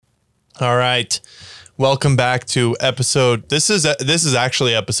All right. Welcome back to episode. This is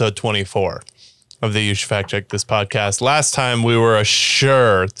actually episode 24 of the You Should Fact Check This podcast. Last time we were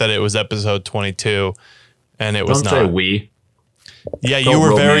sure that it was episode 22, and it was not. Don't say we. Yeah, you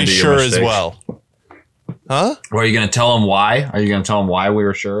were very sure as well. Huh? Well, are you going to tell them why? Are you going to tell them why we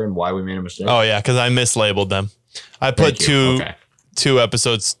were sure and why we made a mistake? Oh yeah, because I mislabeled them. I put two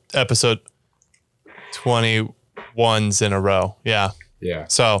episode 21s in a row. Yeah. Yeah.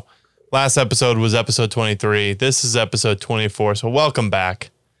 So last episode was episode 23. This is episode 24. So welcome back.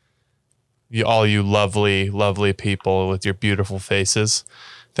 All you lovely, lovely people with your beautiful faces.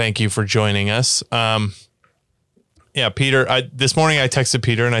 Thank you for joining us. Yeah, Peter, this morning I texted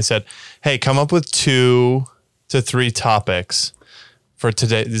Peter and I said, hey, come up with 2 to 3 topics for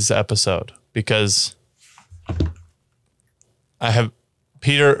today's episode, because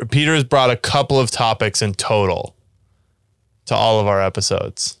Peter has brought a couple of topics in total to all of our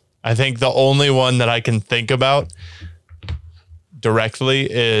episodes. I think the only one that I can think about directly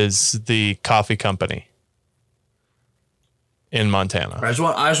is the coffee company in Montana. I just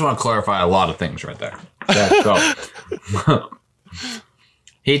want to clarify a lot of things right there. Okay, go.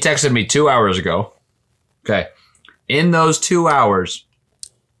 He texted me 2 hours ago. Okay. In those 2 hours,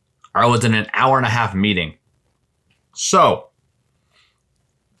 I was in an hour-and-a-half meeting. So,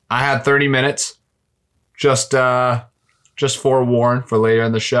 I had 30 minutes. Just forewarn for later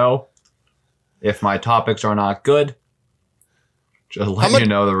in the show. If my topics are not good, just let you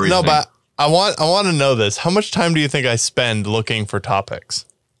know the reason. No, but I want to know this. How much time do you think I spend looking for topics?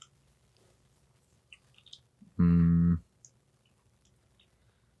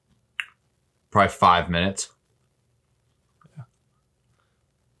 Probably 5 minutes.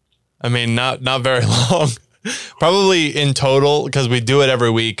 I mean, not very long. Probably in total, because we do it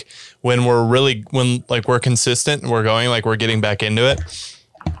every week. When we're consistent and we're getting back into it,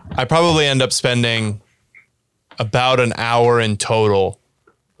 I probably end up spending about an hour in total,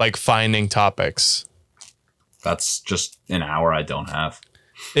 like finding topics. That's just an hour I don't have.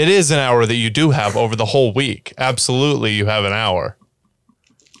 It is an hour that you do have over the whole week. Absolutely, you have an hour.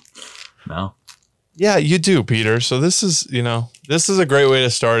 No. Yeah, you do, Peter. So this is a great way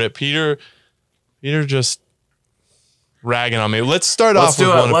to start it. Peter just ragging on me. Let's start off with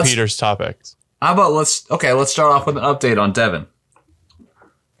one of Peter's topics. How about let's start off with an update on Devin.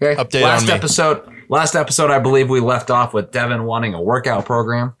 Okay. Update on me. Last episode, I believe we left off with Devin wanting a workout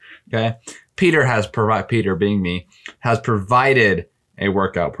program. Okay. Peter being me, has provided a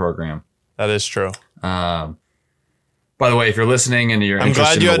workout program. That is true. By the way, if you're listening and you're I'm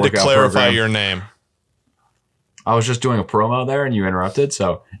interested glad you in the had to workout clarify program, your name. I was just doing a promo there and you interrupted.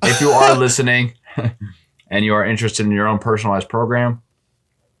 So if you are listening and you are interested in your own personalized program,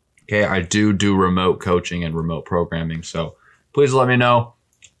 okay, I do remote coaching and remote programming. So please let me know.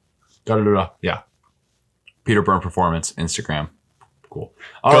 Yeah. Peter Byrne Performance, Instagram. Cool.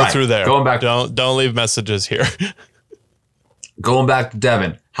 All right. Go through there. Going back. Don't leave messages here. Going back to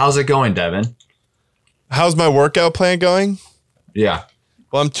Devin. How's it going, Devin? How's my workout plan going? Yeah.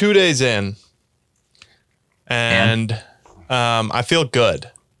 Well, I'm 2 days in, and I feel good.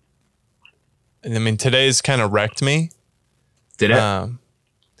 I mean, today's kind of wrecked me. Did it?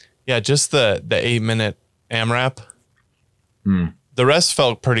 Yeah, just the 8-minute AMRAP. The rest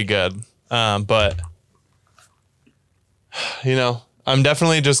felt pretty good, but I'm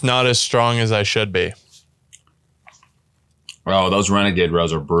definitely just not as strong as I should be. Oh, those Renegade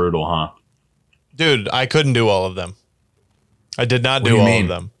rows are brutal, huh? Dude, I couldn't do all of them. I did not do all of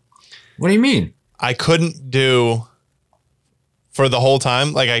them. What do you mean? I couldn't do for the whole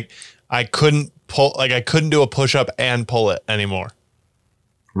time. Like I couldn't do a push-up and pull it anymore.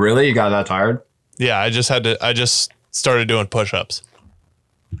 Really? You got that tired? Yeah, I just started doing push-ups.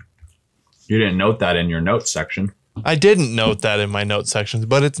 You didn't note that in your notes section. I didn't note that in my notes sections,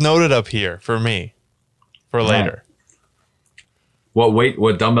 but it's noted up here for me for later.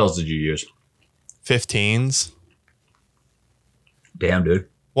 What dumbbells did you use? 15s. Damn, dude.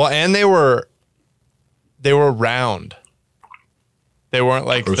 Well, and they were round. They weren't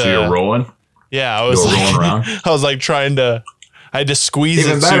like so you're rolling? Yeah, I was rolling around. I was like I had to squeeze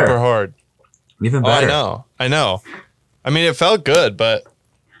it super hard. Even better. I know. I mean, it felt good, but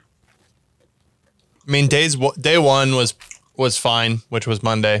I mean, day one was fine, which was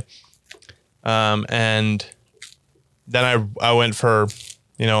Monday. And then I went for,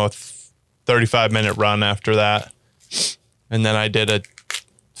 a 35-minute run after that. And then I did a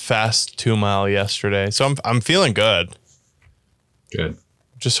fast 2-mile yesterday. So I'm feeling good. Good.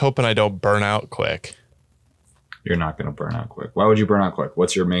 Just hoping I don't burn out quick. You're not going to burn out quick. Why would you burn out quick?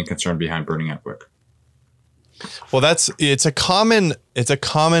 What's your main concern behind burning out quick? Well, it's a common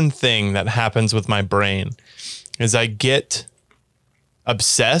thing that happens with my brain is I get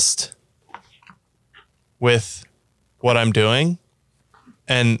obsessed with what I'm doing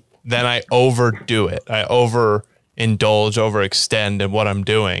and then I overdo it. I overindulge, overextend in what I'm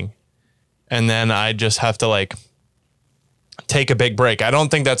doing. And then I just have to like take a big break. I don't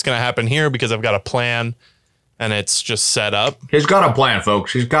think that's going to happen here because I've got a plan and it's just set up. He's got a plan,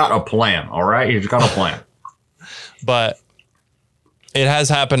 folks. He's got a plan. All right. He's got a plan. But it has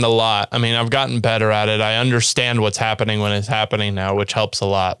happened a lot. I mean, I've gotten better at it. I understand what's happening when it's happening now, which helps a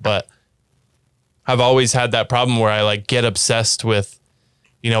lot. But I've always had that problem where I like get obsessed with,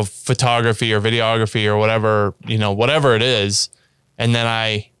 photography or videography or whatever, whatever it is. And then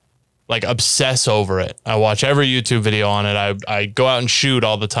I like obsess over it. I watch every YouTube video on it. I go out and shoot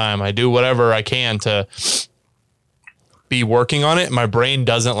all the time. I do whatever I can to be working on it. My brain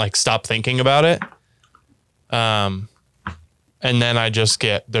doesn't like stop thinking about it. And then I just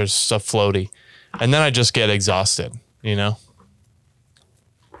there's a floaty and then I just get exhausted, Yeah.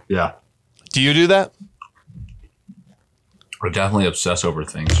 Do you do that? I definitely obsess over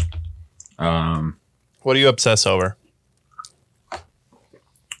things. What do you obsess over?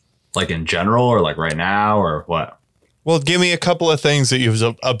 Like in general or like right now or what? Well, give me a couple of things that you've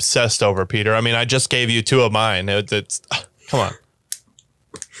obsessed over, Peter. I mean, I just gave you two of mine. It's come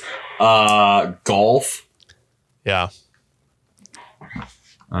on. Golf. Yeah.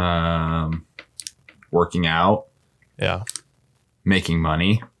 Working out. Yeah. Making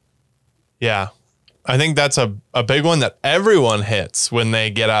money. Yeah. I think that's a big one that everyone hits when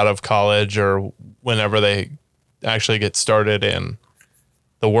they get out of college or whenever they actually get started in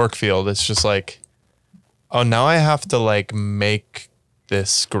the work field. It's just like, oh, now I have to like make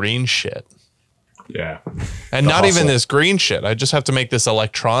this green shit. Yeah. And not even this green shit. I just have to make this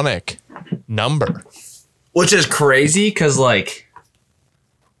electronic number. Which is crazy because like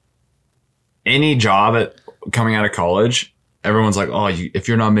any job coming out of college, everyone's like, oh, if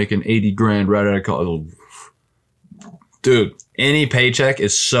you're not making 80 grand right out of college, dude, any paycheck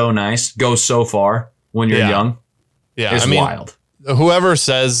is so nice, goes so far when you're young. Yeah. It's wild. Whoever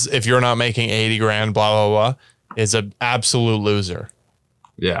says if you're not making 80 grand, blah, blah, blah, is an absolute loser.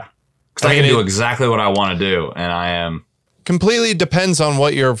 Yeah. Because I can do exactly what I want to do. And I am. Completely depends on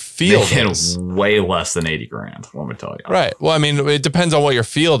what your field is. Way less than 80 grand, let me tell you. Right. Well, I mean, it depends on what your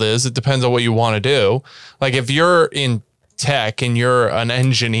field is. It depends on what you want to do. Like if you're in tech and you're an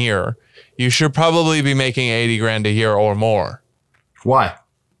engineer, you should probably be making 80 grand a year or more. Why?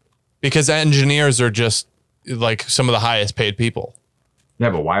 Because engineers are just like some of the highest paid people. Yeah,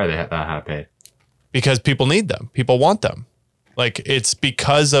 but why are they that high paid? Because people need them. People want them. Like it's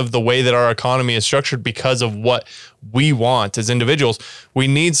because of the way that our economy is structured, because of what we want as individuals. We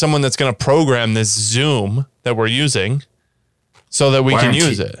need someone that's going to program this Zoom that we're using so that we can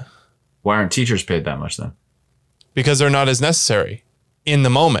use it. Why aren't teachers paid that much then? Because they're not as necessary in the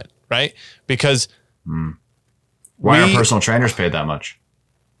moment, right? Because why aren't personal trainers paid that much?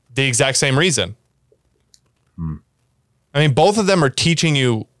 The exact same reason. I mean, both of them are teaching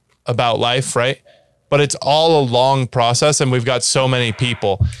you about life, right? But it's all a long process and we've got so many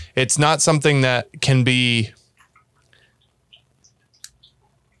people. It's not something that can be,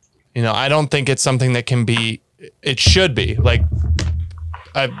 I don't think it's something that can be, it should be. Like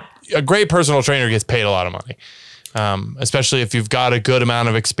a great personal trainer gets paid a lot of money, especially if you've got a good amount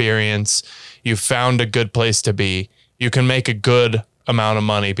of experience, you've found a good place to be, you can make a good amount of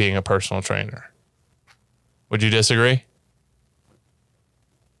money being a personal trainer. Would you disagree?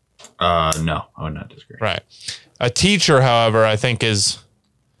 No, I would not disagree. Right. A teacher, however, I think it's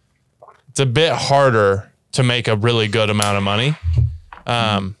a bit harder to make a really good amount of money.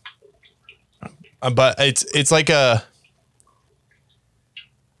 But it's like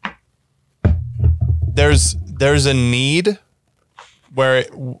there's a need where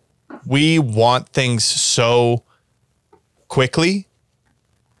we want things so quickly.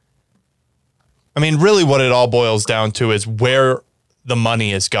 I mean, really what it all boils down to is where the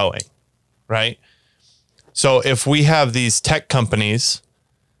money is going, right? So if we have these tech companies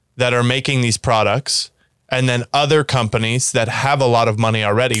that are making these products and then other companies that have a lot of money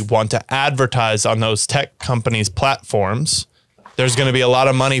already want to advertise on those tech companies' platforms, there's going to be a lot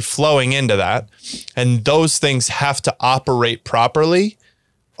of money flowing into that. And those things have to operate properly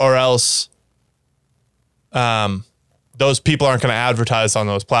or else those people aren't going to advertise on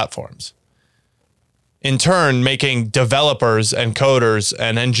those platforms. In turn, making developers and coders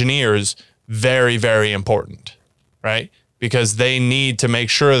and engineers very, very important, right? Because they need to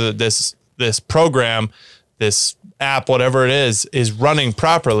make sure that this program, this app, whatever it is running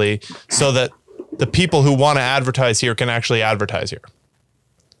properly so that the people who want to advertise here can actually advertise here.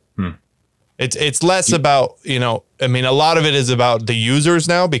 It's less about, you know, I mean, a lot of it is about the users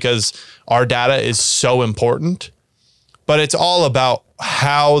now because our data is so important, but it's all about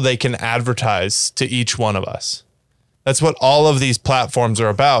how they can advertise to each one of us. That's what all of these platforms are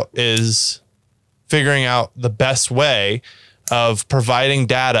about, is figuring out the best way of providing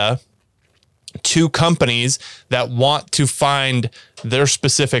data to companies that want to find their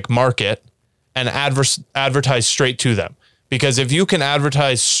specific market and advertise straight to them. Because if you can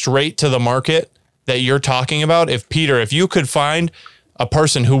advertise straight to the market that you're talking about, if you could find a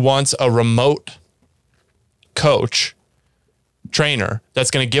person who wants a remote trainer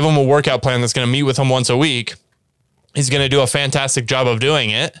that's going to give them a workout plan, that's going to meet with them once a week, he's going to do a fantastic job of doing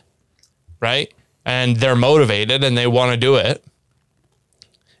it, right? And they're motivated and they want to do it.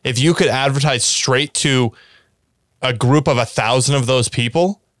 If you could advertise straight to a group of 1,000 of those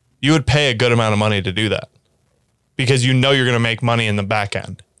people, you would pay a good amount of money to do that because you know you're going to make money in the back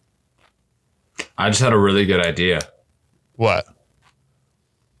end. I just had a really good idea. What?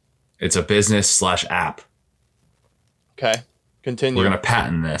 It's a business/app. Okay. Continue. We're going to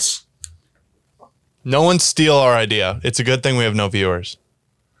patent this. No one steal our idea. It's a good thing we have no viewers.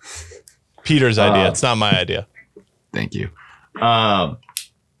 Peter's idea. It's not my idea. Thank you. An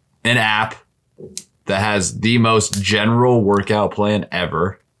app that has the most general workout plan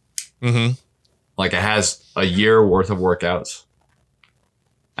ever. Mm-hmm. Like it has a year worth of workouts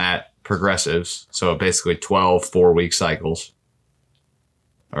at progressives. So basically 12 4-week cycles.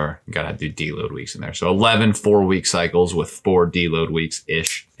 Or you gotta do deload weeks in there. So 11 4-week cycles with 4 deload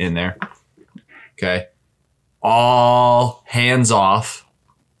weeks-ish in there. Okay. All hands off.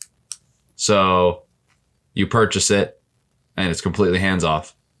 So you purchase it and it's completely hands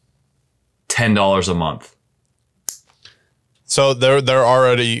off. $10 a month. So there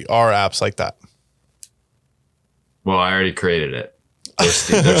already are apps like that. Well, I already created it. They're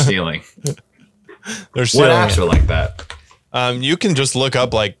stealing. They're stealing. What apps are like that? You can just look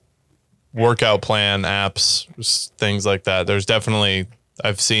up like workout plan apps, things like that. There's definitely,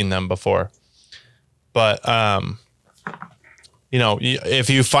 I've seen them before. But, you know, if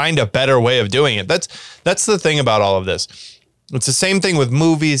you find a better way of doing it, that's the thing about all of this. It's the same thing with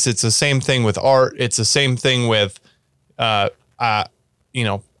movies. It's the same thing with art. It's the same thing with, you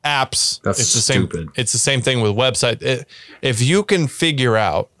know, apps. That's it's the stupid. same. It's the same thing with websites. If you can figure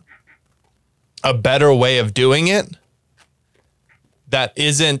out a better way of doing it, that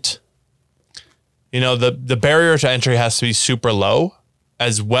isn't, you know, the barrier to entry has to be super low,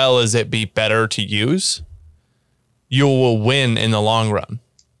 as well as it be better to use. You will win in the long run.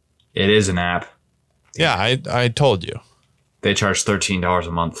 It is an app. Yeah, I told you. They charge $13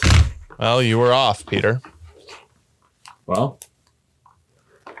 a month. Well, you were off, Peter. Well,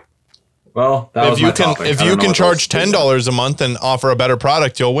 that was my topic. If you can charge $10 a month and offer a better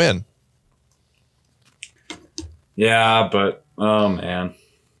product, you'll win. Yeah, but oh man,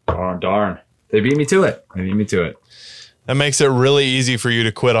 darn, they beat me to it. That makes it really easy for you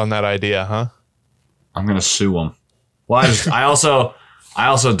to quit on that idea, huh? I'm gonna sue them. Well, I also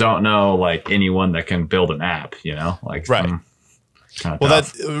don't know like anyone that can build an app. You know, like right. Well,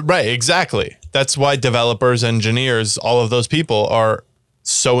 that's right. Exactly. That's why developers, engineers, all of those people are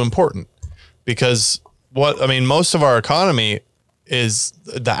so important. Because most of our economy is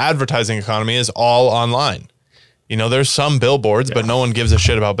the advertising economy is all online. You know, there's some billboards, but no one gives a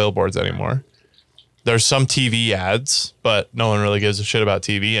shit about billboards anymore. There's some TV ads, but no one really gives a shit about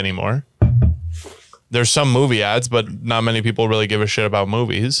TV anymore. There's some movie ads, but not many people really give a shit about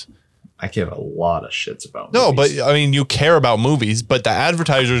movies. I give a lot of shits about movies. No, but I mean, you care about movies, but the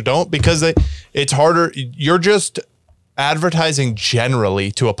advertisers don't because it's harder. You're just advertising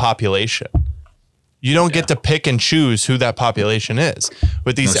generally to a population. You don't get to pick and choose who that population is.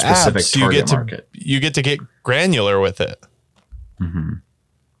 With these apps, you get to get granular with it. Mm-hmm.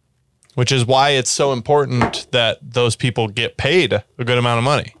 Which is why it's so important that those people get paid a good amount of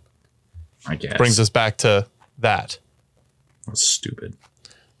money. I guess. Brings us back to that. That's stupid.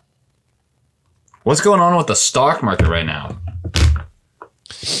 What's going on with the stock market right now?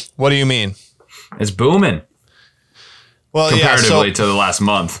 What do you mean? It's booming. Well, comparatively to the last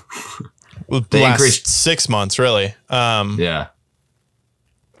month. The last 6 months, really. Yeah.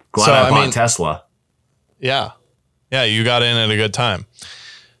 Glad I bought Tesla. Yeah. Yeah, you got in at a good time.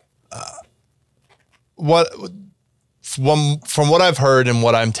 From what I've heard and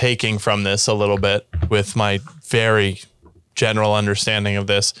what I'm taking from this a little bit with my very general understanding of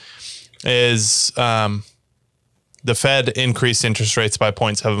this is the Fed increased interest rates by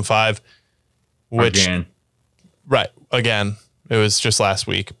 0.75, which again, it was just last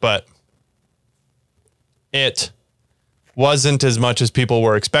week, but it wasn't as much as people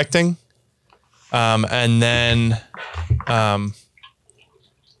were expecting. And then,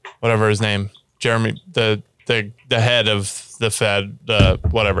 whatever his name, Jeremy, the head of the Fed, the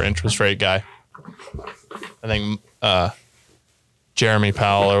whatever interest rate guy, I think, Jeremy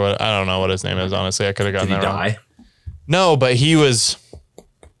Powell or what, I don't know what his name is. Honestly, I could have gotten that wrong. Did he die? No, but he was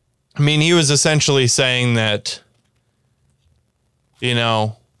essentially saying that,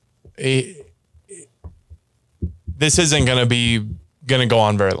 this isn't going to go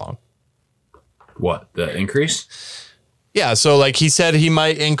on very long. What, the increase? Yeah. So like he said, he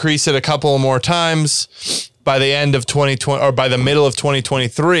might increase it a couple more times by the end of 2020 or by the middle of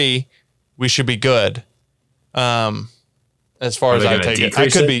 2023. We should be good. As far as I take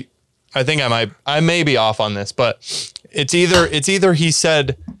it, I may be off on this, but it's either he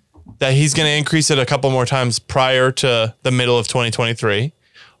said that he's going to increase it a couple more times prior to the middle of 2023,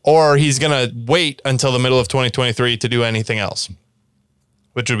 or he's going to wait until the middle of 2023 to do anything else,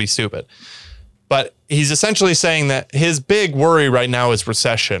 which would be stupid. But he's essentially saying that his big worry right now is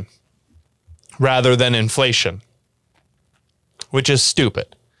recession rather than inflation, which is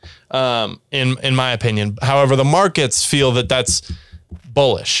stupid, in my opinion. However, the markets feel that that's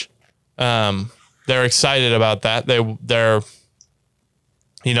bullish. They're excited about that.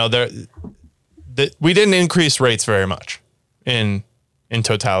 We didn't increase rates very much in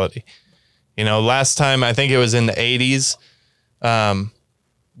totality. Last time, I think it was in the 80s,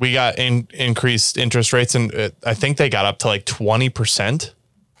 we got increased interest rates, and I think they got up to like 20%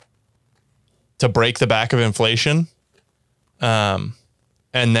 to break the back of inflation. And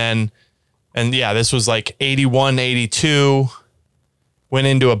this was like 81, 82, went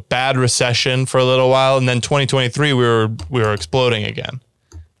into a bad recession for a little while. And then 2023, we were exploding again.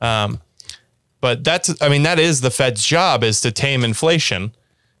 But that is the Fed's job, is to tame inflation,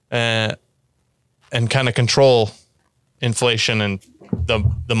 and kind of control inflation and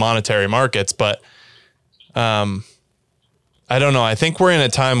the monetary markets. But, I don't know. I think we're in a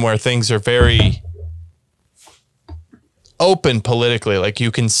time where things are very open politically. Like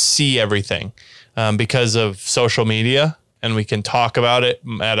you can see everything, because of social media, and we can talk about it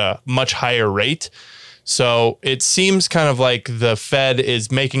at a much higher rate. So it seems kind of like the Fed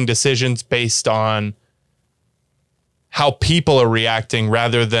is making decisions based on how people are reacting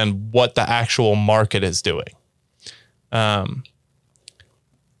rather than what the actual market is doing. And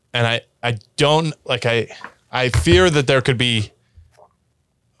I fear that there could be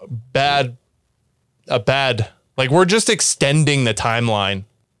we're just extending the timeline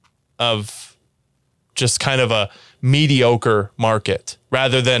of just kind of a mediocre market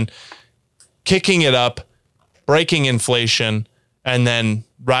rather than kicking it up, breaking inflation, and then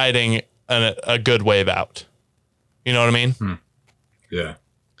riding a good wave out. You know what I mean? Yeah.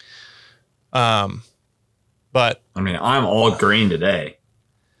 But I'm all green today.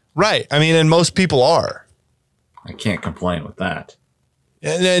 Right. And most people are. I can't complain with that.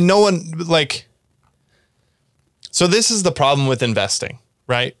 And no one so this is the problem with investing,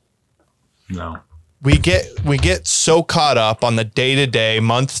 right? No. We get so caught up on the day-to-day,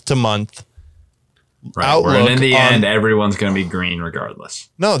 month-to-month outlook. And in the end, everyone's going to be green regardless.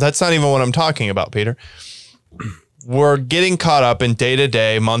 No, that's not even what I'm talking about, Peter. We're getting caught up in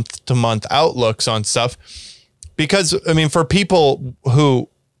day-to-day, month-to-month outlooks on stuff because, for people who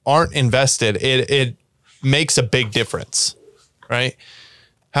aren't invested, it makes a big difference, right?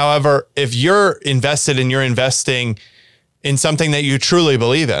 However, if you're invested and you're investing in something that you truly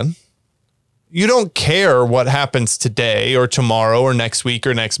believe in, you don't care what happens today or tomorrow or next week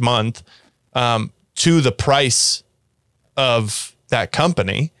or next month to the price of that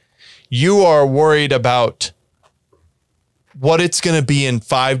company. You are worried about what it's going to be in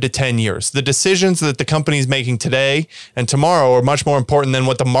 5 to 10 years. The decisions that the company is making today and tomorrow are much more important than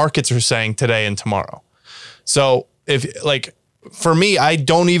what the markets are saying today and tomorrow. So for me, I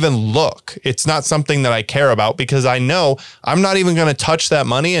don't even look. It's not something that I care about because I know I'm not even going to touch that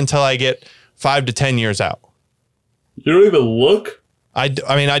money until I get 5 to 10 years out. You don't even look? I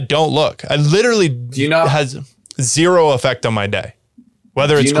don't look. I literally has zero effect on my day,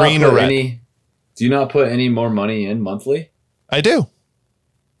 whether it's green or red. Do you not put any more money in monthly? I do.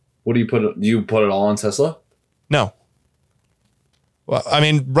 What do you put? Do you put it all on Tesla? No. Well,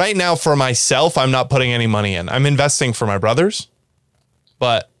 right now for myself, I'm not putting any money in. I'm investing for my brothers,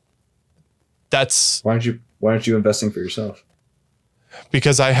 but that's why aren't you investing for yourself?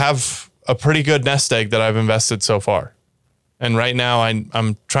 Because I have a pretty good nest egg that I've invested so far. And right now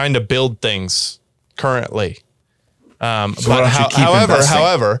I'm trying to build things currently. However,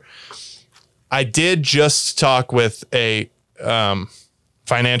 I did just talk with a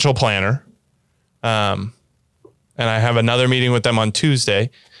financial planner and I have another meeting with them on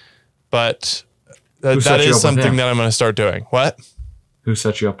Tuesday. But that set you up is with something them? that I'm going to start doing. What? Who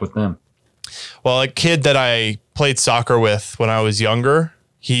set you up with them? Well, a kid that I played soccer with when I was younger,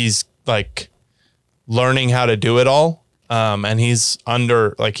 he's like learning how to do it all. And he's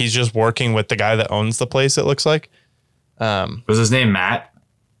he's just working with the guy that owns the place, it looks like. Was his name Matt?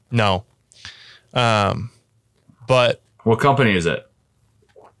 No. But What company is it?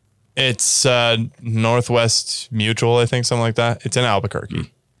 it's Northwest Mutual, I think, something like that. It's in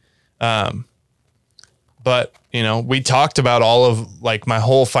Albuquerque. But, you know, we talked about all of like my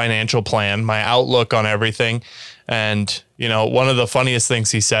whole financial plan, my outlook on everything. And, you know, one of the funniest things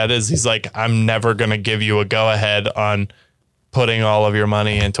he said is he's like, I'm never going to give you a go ahead on putting all of your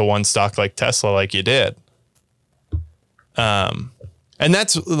money into one stock like Tesla like you did. And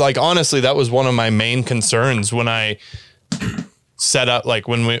that's like, honestly, that was one of my main concerns when I set up, like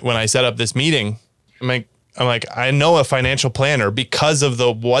when I set up this meeting. I'm like, I know a financial planner because of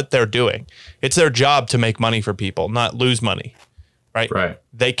what they're doing. It's their job to make money for people, not lose money, right? Right.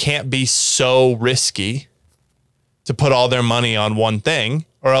 They can't be so risky to put all their money on one thing,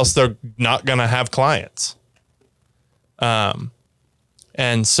 or else they're not going to have clients. And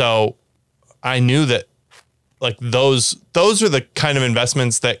so I knew that like those are the kind of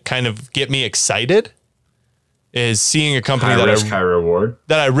investments that kind of get me excited, is seeing a company High risk, high reward.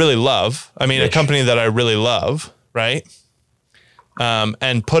 that I really love. I mean, a Niche. company that I really love, right?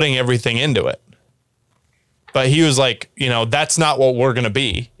 And putting everything into it. But he was like, you know, that's not what we're going to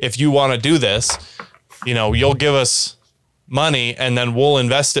be. If you want to do this, you know, you'll give us money and then we'll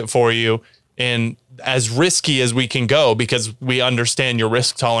invest it for you in as risky as we can go, because we understand your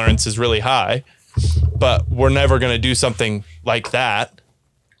risk tolerance is really high, but we're never going to do something like that.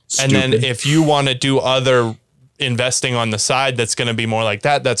 Stupid. And then if you want to do other investing on the side that's going to be more like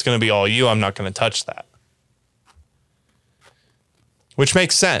that, that's going to be all you. I'm not going to touch that. Which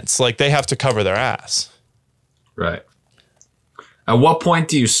makes sense. Like they have to cover their ass. Right. At what point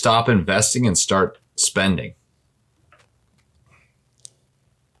do you stop investing and start spending?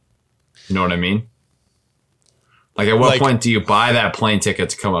 You know what I mean? Like at what point do you buy that plane ticket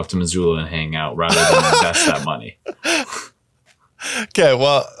to come up to Missoula and hang out rather than invest that money? Okay,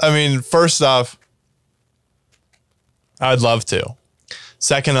 well, I mean, first off, I'd love to.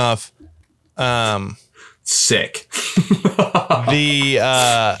 Second off, Sick.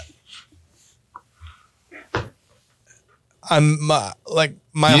 I'm like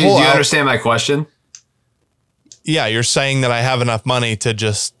my Do whole. you understand my question? Yeah, you're saying that I have enough money to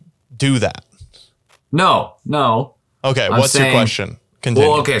just do that. No. Okay, I'm what's your saying- question? Continue.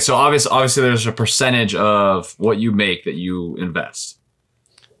 Well, okay. So obviously, there's a percentage of what you make that you invest,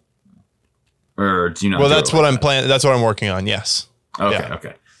 or do you not? Well, do it that's like what I'm that? planning. That's what I'm working on. Yes.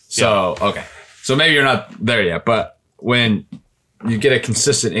 Okay. Yeah. Okay. So maybe you're not there yet, but when you get a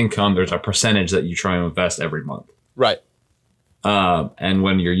consistent income, there's a percentage that you try and invest every month. Right. And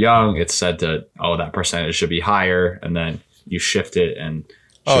when you're young, it's said that that percentage should be higher, and then you shift it and.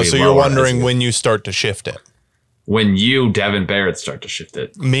 Oh, should so be you're lower as wondering you- when you start to shift it? when you, Devin Barrett, start to shift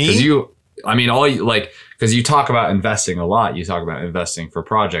it. Me? Because you talk about investing a lot. You talk about investing for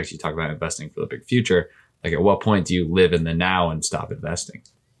projects. You talk about investing for the big future. Like, at what point do you live in the now and stop investing?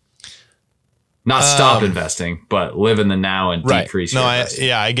 Not stop investing, but live in the now and decrease your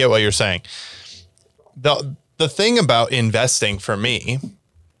investing. I get what you're saying. The thing about investing for me,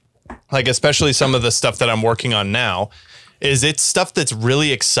 like especially some of the stuff that I'm working on now, is it's stuff that's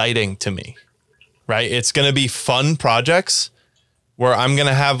really exciting to me, right? It's going to be fun projects where I'm going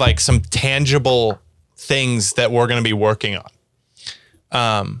to have like some tangible things that we're going to be working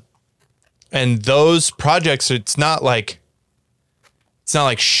on. And those projects, it's not like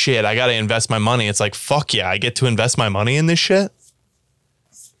shit, I got to invest my money. It's like, fuck yeah, I get to invest my money in this shit.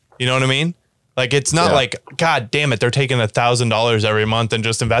 You know what I mean? Like, it's not like, God damn it, they're taking $1,000 every month and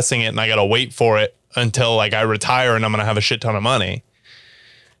just investing it, and I got to wait for it until like I retire and I'm going to have a shit ton of money.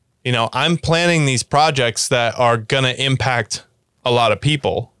 You know, I'm planning these projects that are going to impact a lot of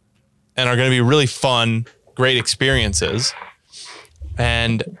people and are going to be really fun, great experiences.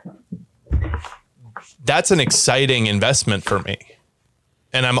 And that's an exciting investment for me.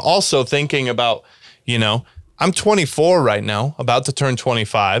 And I'm also thinking about, you know, I'm 24 right now, about to turn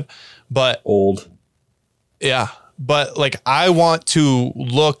 25, but Old. yeah, but like I want to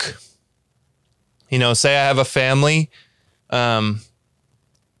look, you know, say I have a family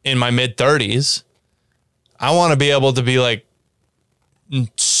in my mid 30s. I want to be able to be like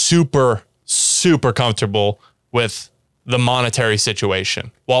super, super comfortable with the monetary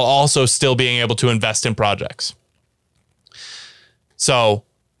situation while also still being able to invest in projects. So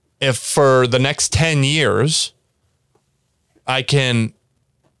if for the next 10 years, I can,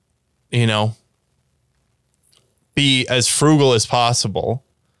 you know, be as frugal as possible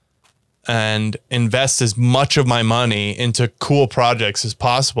and invest as much of my money into cool projects as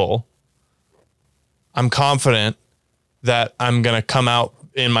possible, I'm confident that I'm going to come out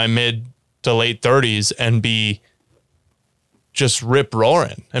in my mid to late 30s and be just rip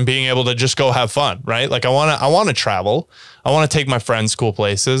roaring and being able to just go have fun, right? Like I want to travel. I want to take my friends cool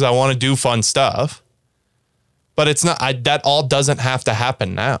places. I want to do fun stuff. But it's not, that all doesn't have to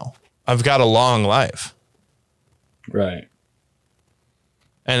happen now. I've got a long life. Right.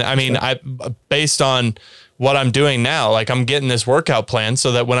 And I mean, based on what I'm doing now, like I'm getting this workout plan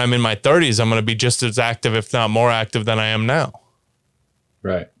so that when I'm in my 30s, I'm going to be just as active, if not more active than I am now.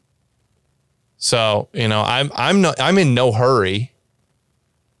 Right. So, you know, I'm in no hurry.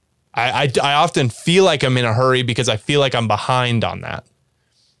 I often feel like I'm in a hurry because I feel like I'm behind on that.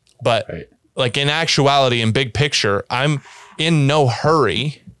 But right. Like in actuality and big picture, I'm in no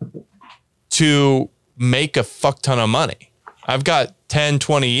hurry to make a fuck ton of money. I've got 10,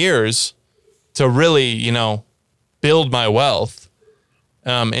 20 years to really, you know, build my wealth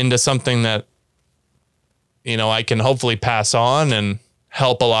into something that, you know, I can hopefully pass on and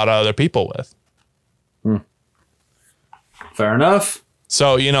help a lot of other people with. Fair enough.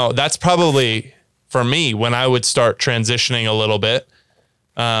 So, you know, that's probably for me when I would start transitioning a little bit.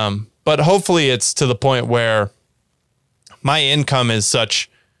 But hopefully it's to the point where my income is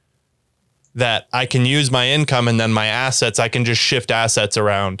such that I can use my income and then my assets, I can just shift assets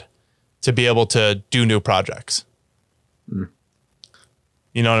around to be able to do new projects.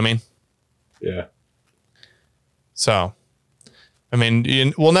 You know what I mean? Yeah. So, I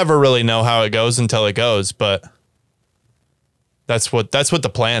mean, we'll never really know how it goes until it goes, but that's what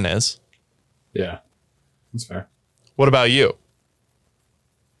the plan is. Yeah. That's fair. What about you?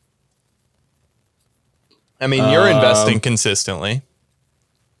 I mean, you're investing consistently.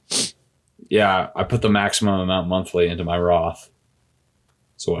 Yeah, I put the maximum amount monthly into my Roth.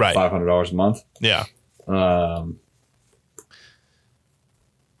 So what, right. $500 a month? Yeah. And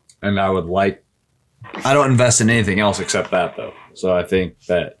I don't invest in anything else except that though. So I think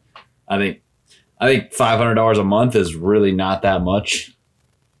 $500 a month is really not that much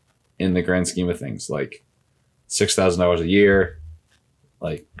in the grand scheme of things. Like $6,000 a year.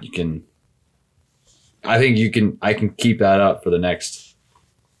 Like I can keep that up for the next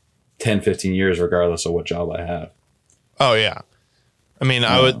 10, 15 years, regardless of what job I have. Oh yeah. I mean,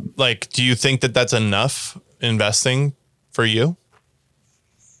 I would do you think that that's enough investing for you?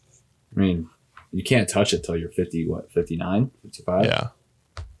 I mean, you can't touch it till you're 50, 59, 55? Yeah.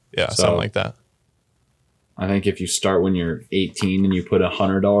 Yeah. So, something like that. I think if you start when you're 18 and you put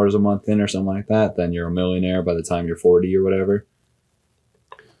 $100 a month in or something like that, then you're a millionaire by the time you're 40 or whatever.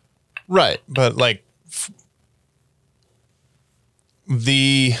 Right. But like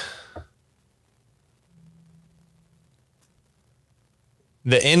the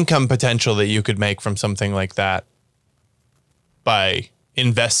income potential that you could make from something like that by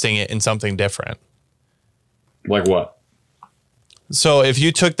investing it in something different. Like what? So if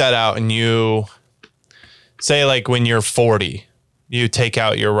you took that out and you say like when you're 40, you take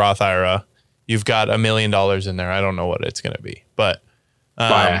out your Roth IRA, you've got $1 million in there. I don't know what it's going to be, but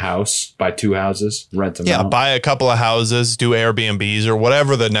buy a house, buy 2 houses, rent them out. Yeah, buy a couple of houses, do Airbnbs or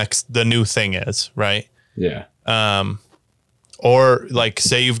whatever the new thing is, right? Yeah. Or like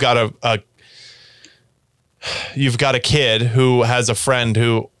say you've got a kid who has a friend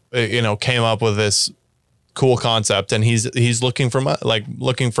who came up with this cool concept and he's looking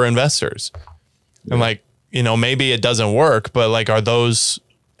for investors. Yeah. And maybe it doesn't work, but like are those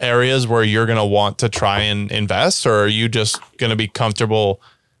areas where you're going to want to try and invest, or are you just going to be comfortable?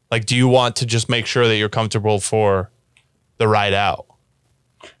 Like, do you want to just make sure that you're comfortable for the ride out?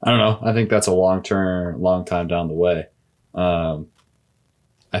 I don't know. I think that's a long time down the way.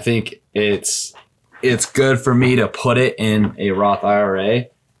 I think it's good for me to put it in a Roth IRA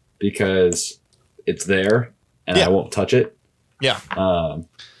because it's there and I won't touch it. Yeah.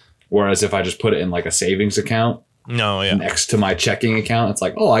 Whereas if I just put it in like a savings account, next to my checking account, it's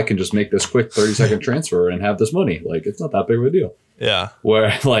like, oh, I can just make this quick 30-second transfer and have this money. Like, it's not that big of a deal. Yeah. Where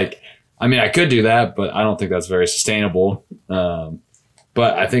I could do that, but I don't think that's very sustainable.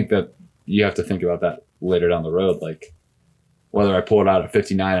 But I think that you have to think about that later down the road. Like whether I pull it out at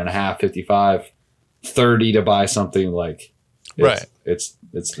 59 and a half, 55, 30 to buy something, like it's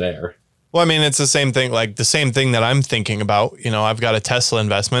there. Well, I mean, it's the same thing, like the same thing that I'm thinking about. I've got a Tesla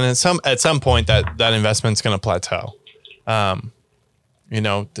investment, and at some point that investment's going to plateau.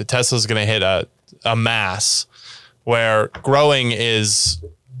 The Tesla's going to hit a mass where growing is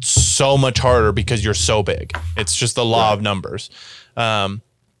so much harder because you're so big. It's just the law of numbers.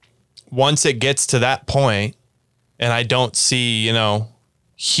 Once it gets to that point, and I don't see,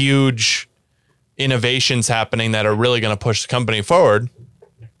 huge innovations happening that are really going to push the company forward,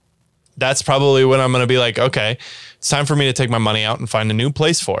 that's probably when I'm going to be like, okay, it's time for me to take my money out and find a new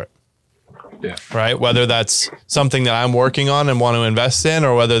place for it. Yeah. Right. Whether that's something that I'm working on and want to invest in,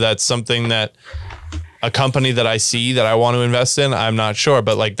 or whether that's something that a company that I see that I want to invest in, I'm not sure.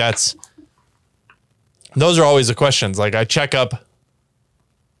 But like, those are always the questions. Like, I check up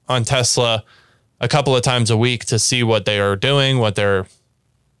on Tesla a couple of times a week to see what they are doing, what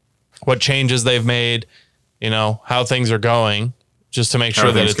changes they've made, how things are going, just to make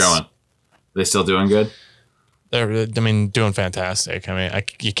sure that it's going. They still doing good? They're, doing fantastic.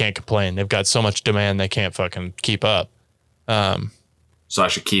 You can't complain. They've got so much demand, they can't fucking keep up. So I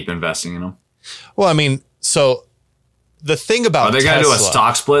should keep investing in them? Well, so the thing about Are they going to do a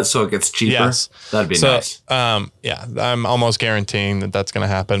stock split so it gets cheaper? Yes. That'd be nice. Yeah, I'm almost guaranteeing that that's going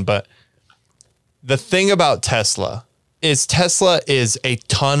to happen. But the thing about Tesla is a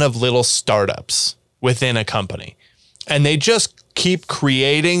ton of little startups within a company. And they just keep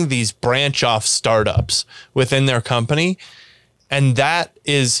creating these branch off startups within their company. And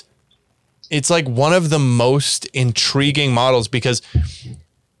it's like one of the most intriguing models, because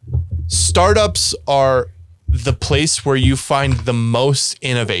startups are the place where you find the most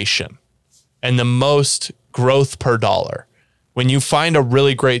innovation and the most growth per dollar. When you find a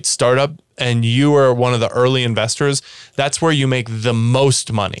really great startup and you are one of the early investors, that's where you make the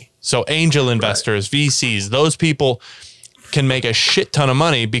most money. So angel investors, VCs, those people can make a shit ton of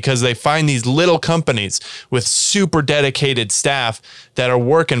money because they find these little companies with super dedicated staff that are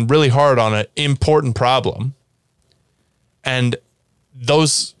working really hard on an important problem. And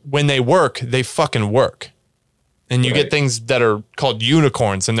those, when they work, they fucking work. And you get things that are called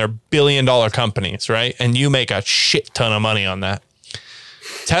unicorns, and they're billion-dollar companies, right? And you make a shit ton of money on that.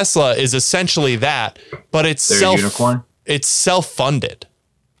 Tesla is essentially that, but it's self-funded,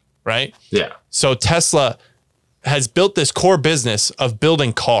 right? Yeah. So Tesla has built this core business of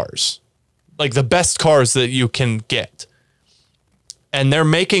building cars, like the best cars that you can get. And they're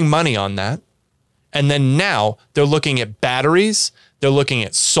making money on that. And then now they're looking at batteries, they're looking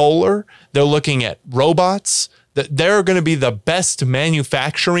at solar, they're looking at robots. They're going to be the best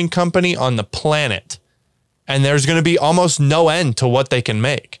manufacturing company on the planet. And there's going to be almost no end to what they can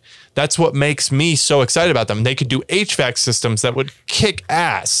make. That's what makes me so excited about them. They could do HVAC systems that would kick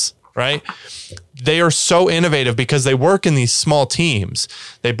ass, right? They are so innovative because they work in these small teams.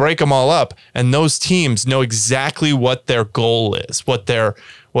 They break them all up, and those teams know exactly what their goal is, what their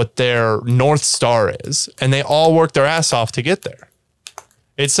North Star is, and they all work their ass off to get there.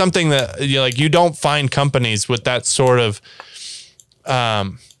 It's something that you don't find companies with that sort of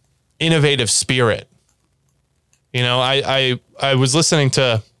innovative spirit. I was listening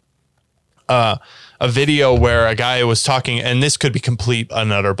to a video where a guy was talking, and this could be complete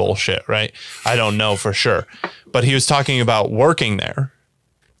and utter bullshit, right? I don't know for sure, but he was talking about working there.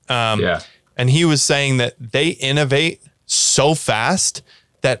 And he was saying that they innovate so fast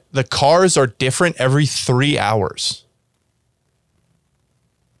that the cars are different every 3 hours.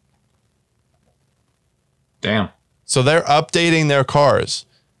 Damn. So they're updating their cars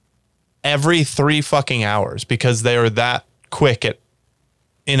every 3 fucking hours because they are that quick at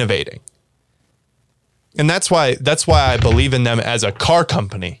innovating. And that's why I believe in them as a car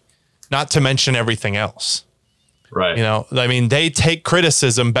company, not to mention everything else. Right. They take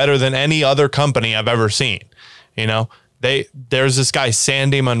criticism better than any other company I've ever seen. There's this guy,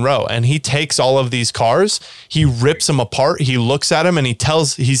 Sandy Munro, and he takes all of these cars, he rips them apart, he looks at them, and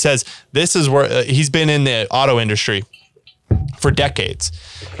he says, this is where he's been in the auto industry for decades.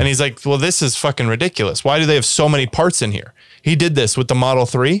 And he's like, well, this is fucking ridiculous. Why do they have so many parts in here? He did this with the Model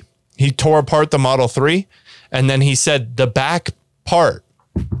 3. He tore apart the Model 3, and then he said the back part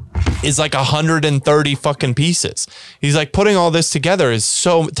is like 130 fucking pieces. He's like, putting all this together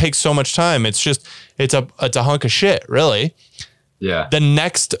takes so much time. It's a hunk of shit, really. Yeah. The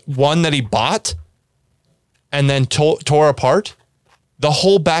next one that he bought and then tore apart, the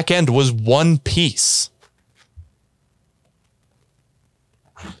whole back end was one piece.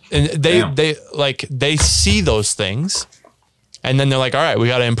 And they see those things, and then they're like, all right, we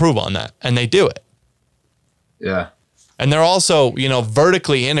got to improve on that. And they do it. Yeah. And they're also,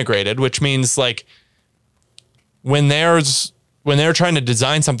 vertically integrated, which means like when they're trying to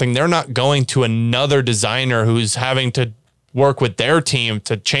design something, they're not going to another designer who's having to work with their team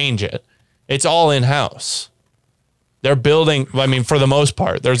to change it. It's all in-house. They're building, for the most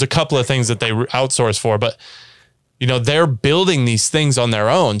part, there's a couple of things that they outsource for, but You know, they're building these things on their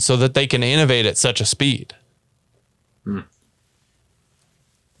own so that they can innovate at such a speed.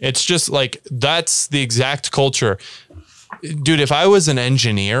 It's just like, that's the exact culture. Dude, if I was an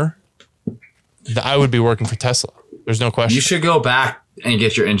engineer, I would be working for Tesla. There's no question. You should go back and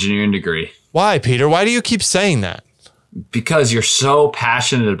get your engineering degree. Why, Peter? Why do you keep saying that? Because you're so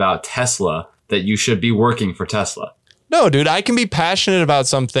passionate about Tesla that you should be working for Tesla. No, dude, I can be passionate about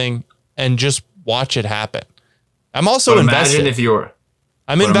something and just watch it happen. I'm also invested. Imagine if you were.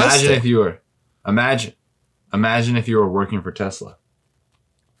 I'm invested. Imagine if you were. Imagine if you were working for Tesla.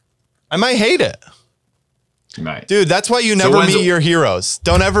 I might hate it. You might. Dude, that's why you never meet your heroes.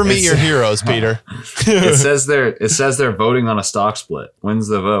 Don't ever meet your heroes, Peter. It says they're voting on a stock split. When's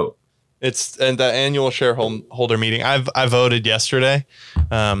the vote? It's in the annual shareholder meeting. I voted yesterday.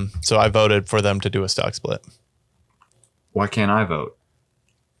 So I voted for them to do a stock split. Why can't I vote?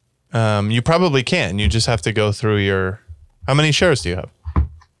 You probably can. You just have to go through your... How many shares do you have?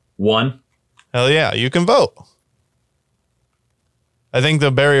 1. Hell yeah, you can vote. I think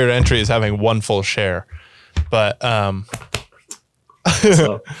the barrier to entry is having 1 full share. But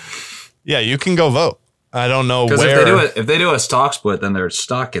So, yeah, you can go vote. I don't know where. Because if they do a stock split, then their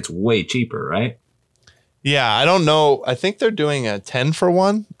stock gets way cheaper, right? Yeah, I don't know. I think they're doing a 10 for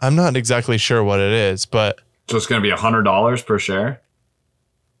 1. I'm not exactly sure what it is, but So it's going to be $100 per share.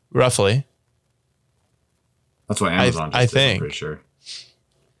 roughly. That's what Amazon I just did, think. I'm pretty sure.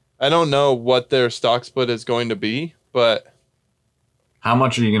 I don't know what their stock split is going to be, but How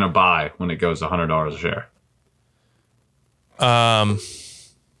much are you going to buy when it goes to $100 a share?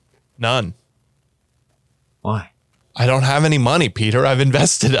 none. Why? I don't have any money, Peter. I've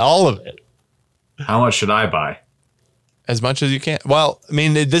invested all of it. How much should I buy? As much as you can. Well, I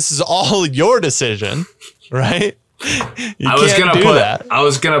mean, this is all your decision, right? I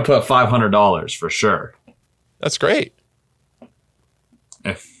was gonna put $500 for sure. That's great.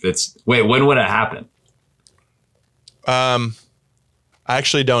 Wait, when would it happen? I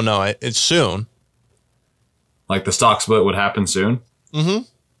actually don't know. It's soon. Like the stock split would happen soon? Yeah,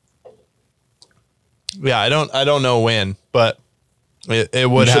 I don't know when, but it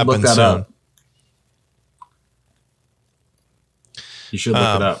would You should happen look that soon. up. You should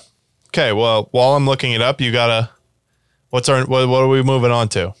look it up. Okay, well, while I'm looking it up, you gotta. What are we moving on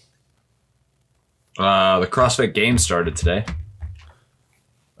to? The CrossFit Games started today.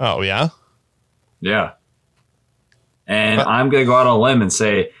 Oh yeah. Yeah. And I'm going to go out on a limb and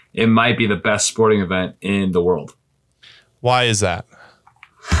say it might be the best sporting event in the world. Why is that?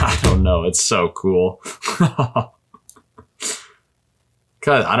 I don't know. It's so cool. Because,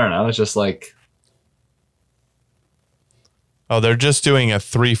 I don't know. It's just like... Oh, they're just doing a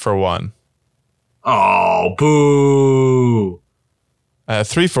 3 for 1. Oh, boo.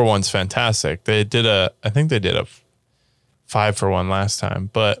 3 for 1's fantastic. I think they did a 5 for 1 last time,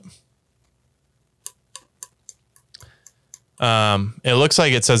 but it looks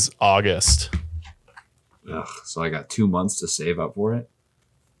like it says August. Ugh, so I got 2 months to save up for it?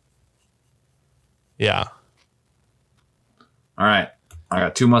 Yeah. All right. I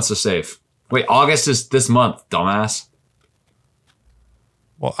got 2 months to save. Wait, August is this month, dumbass.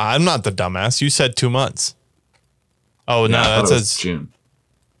 Well, I'm not the dumbass. You said 2 months. Oh, no, I thought that it was says June.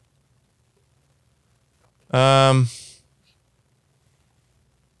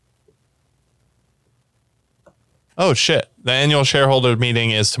 Oh shit. The annual shareholder meeting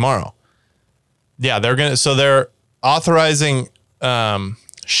is tomorrow. Yeah, they're authorizing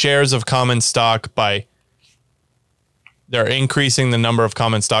shares of common stock they're increasing the number of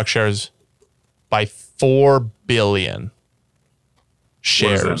common stock shares by 4 billion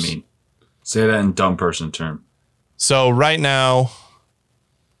shares. What does that mean? Say that in dumb person term. So right now,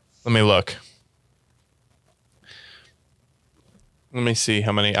 let me look. Let me see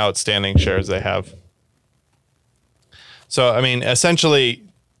how many outstanding shares they have. So, I mean, essentially,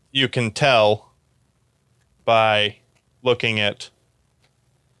 you can tell by looking at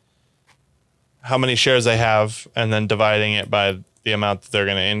how many shares they have and then dividing it by the amount that they're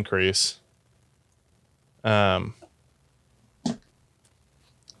going to increase. They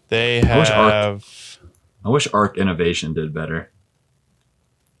have... I wish Arc Innovation did better.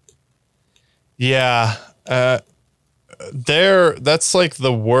 Yeah. That's like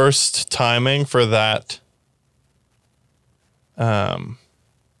the worst timing for that.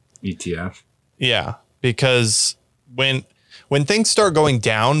 ETF. Yeah, because when things start going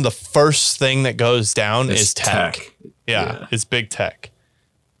down, the first thing that goes down is tech. Yeah, it's big tech.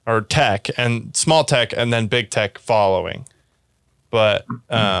 Or tech and small tech and then big tech following. But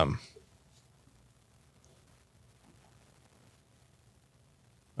what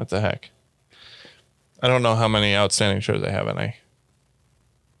the heck? I don't know how many outstanding shares they have in a.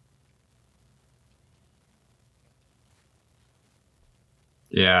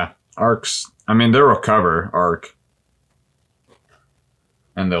 Yeah, ARK's. I mean, they'll recover ARK,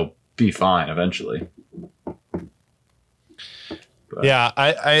 and they'll be fine eventually. But. Yeah,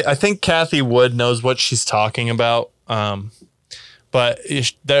 I think Kathy Wood knows what she's talking about. But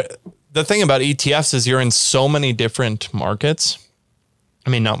the thing about ETFs is you're in so many different markets. I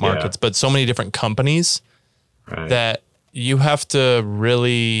mean, not markets, but so many different companies that you have to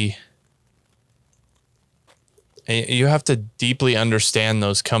really, you have to deeply understand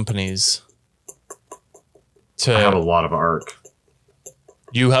those companies. I have a lot of ARK.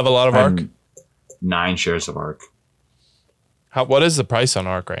 You have a lot of ARK? 9 shares of ARK. What is the price on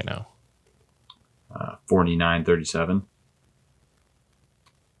ARK right now? $49.37.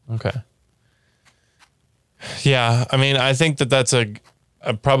 Okay. Yeah, I mean, I think that's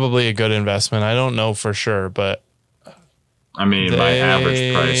probably a good investment. I don't know for sure, but I mean, my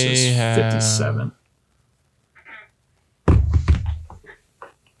average price is 57.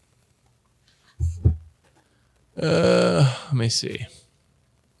 Let me see.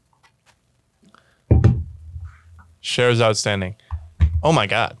 Shares outstanding. Oh my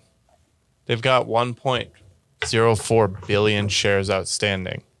God. They've got 1.04 billion shares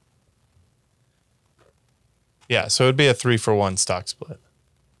outstanding. Yeah, so it'd be a 3-for-1 stock split.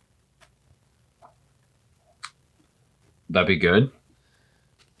 That'd be good.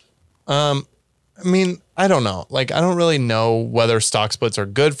 I mean, I don't know. Like, I don't really know whether stock splits are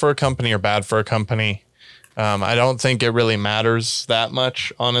good for a company or bad for a company. I don't think it really matters that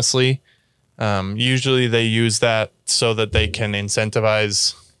much, honestly. Usually they use that so that they can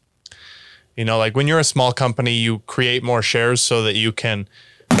incentivize, like when you're a small company, you create more shares so that you can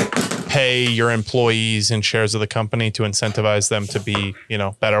pay your employees in shares of the company to incentivize them to be,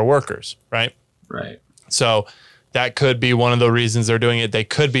 better workers, right? Right. So that could be one of the reasons they're doing it. They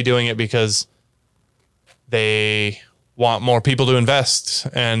could be doing it because they want more people to invest,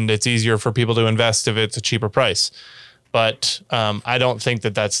 and it's easier for people to invest if it's a cheaper price. But I don't think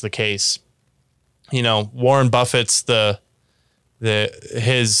that that's the case. Warren Buffett's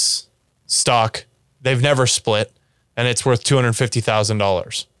his stock, they've never split, and it's worth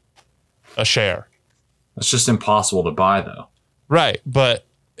 $250,000 a share. That's just impossible to buy, though. Right, but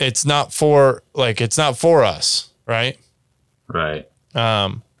it's not for us, right? Right.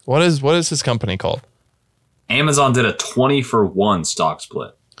 What is this company called? Amazon did a 20-for-1 stock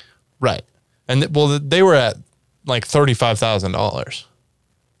split. Right. And they were at like $35,000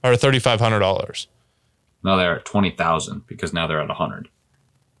 or $3,500. No, they're at 20,000 because now they're at 100.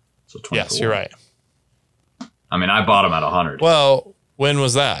 So 20. Yes, you're right. I mean, I bought them at 100. Well, when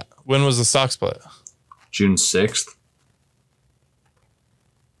was that? When was the stock split? June 6th.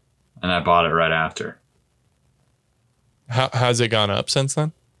 And I bought it right after. Has it gone up since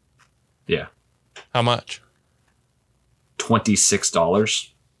then? Yeah. How much? $26.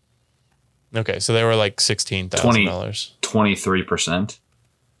 Okay, so they were like $16,000. 23%.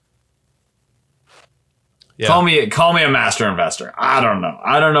 Yeah. Call me a master investor. I don't know.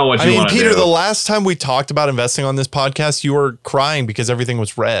 I don't know what you want to do. Peter, the last time we talked about investing on this podcast, you were crying because everything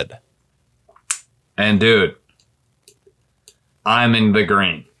was red. And dude, I'm in the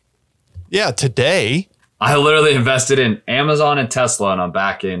green. Yeah, today. I literally invested in Amazon and Tesla, and I'm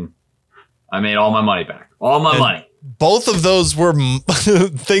back in. I made all my money back. All my money. Both of those were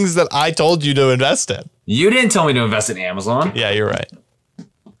things that I told you to invest in. You didn't tell me to invest in Amazon. Yeah, you're right.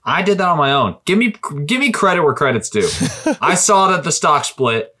 I did that on my own. Give me credit where credit's due. I saw it at the stock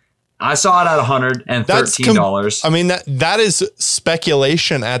split. I saw it at $113. I mean, that is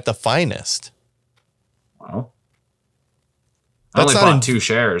speculation at the finest. Well, I only bought 2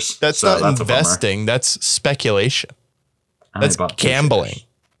 shares. That's not investing. That's speculation. That's gambling.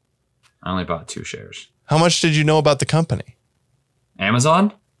 I only bought 2 shares. How much did you know about the company?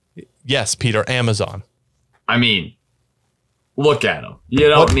 Amazon? Yes, Peter, Amazon. I mean, look at them. You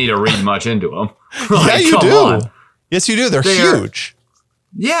don't need to read much into them. Yeah, you do. On. Yes, you do. They're huge.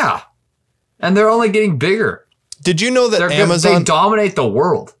 Yeah. And they're only getting bigger. Did you know that Amazon... They dominate the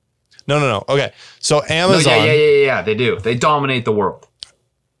world. No. Okay. So Amazon... No, yeah. They do. They dominate the world.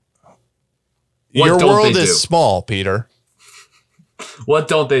 Your world is small, Peter. What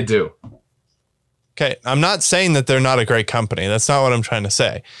don't they do? Okay. I'm not saying that they're not a great company. That's not what I'm trying to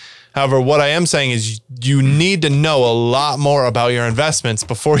say. However, what I am saying is you need to know a lot more about your investments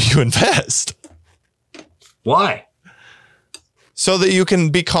before you invest. Why? So that you can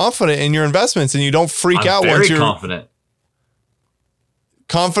be confident in your investments and you don't freak out once you're confident.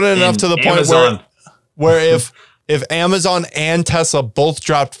 Confident enough to the point where if Amazon and Tesla both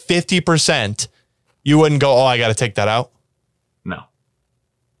dropped 50%, You wouldn't go, oh, I got to take that out. No.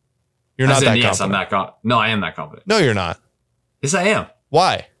 You're not that yes, confident. No, I am that confident. No, you're not. Yes, I am.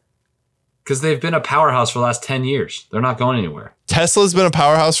 Why? Because they've been a powerhouse for the last 10 years. They're not going anywhere. Tesla's been a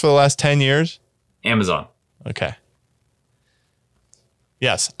powerhouse for the last 10 years? Amazon. Okay.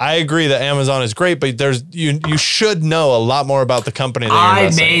 Yes, I agree that Amazon is great, but you should know a lot more about the company than you're I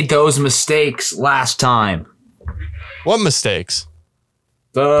investing in. made those mistakes last time. What mistakes?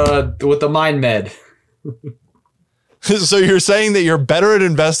 With the MindMed. So you're saying that you're better at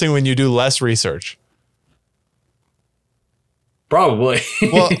investing when you do less research? Probably.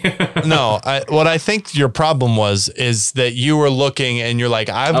 Well, no. What I think your problem is that you were looking and you're like,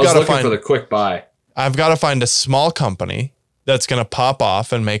 I was looking for the quick buy. I've got to find a small company that's going to pop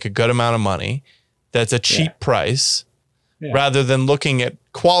off and make a good amount of money. That's a cheap price, rather than looking at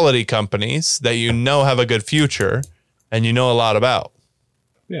quality companies that you know have a good future and you know a lot about.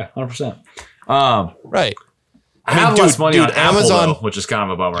 Yeah, 100%. Right. I have lost money on Amazon, Apple, though, which is kind of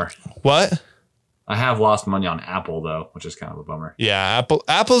a bummer. What? I have lost money on Apple, though, which is kind of a bummer. Yeah,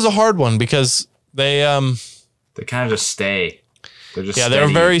 Apple's a hard one because they kind of just stay. They're just they're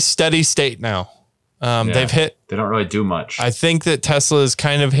a very steady state now. They've hit. They don't really do much. I think that Tesla's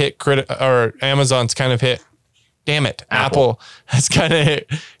kind of hit or Amazon's kind of hit. Damn it, Apple has kind of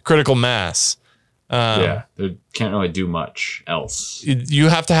hit critical mass. They can't really do much else. You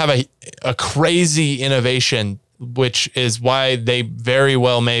have to have a crazy innovation, which is why they very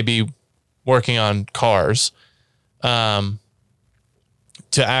well may be working on cars, to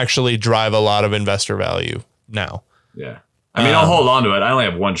actually drive a lot of investor value now. Yeah. I mean, I'll hold on to it. I only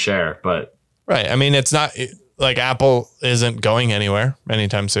have one share, but. Right. I mean, it's not like Apple isn't going anywhere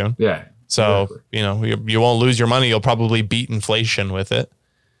anytime soon. Yeah. So, you won't lose your money. You'll probably beat inflation with it.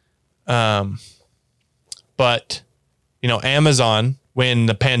 But, Amazon, when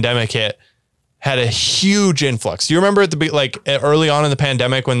the pandemic hit, had a huge influx. Do you remember early on in the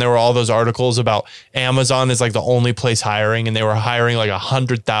pandemic when there were all those articles about Amazon is like the only place hiring, and they were hiring like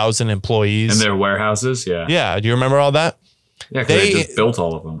 100,000 employees in their warehouses? Yeah. Yeah. Do you remember all that? Yeah, because they just built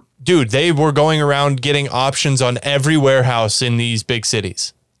all of them. Dude, they were going around getting options on every warehouse in these big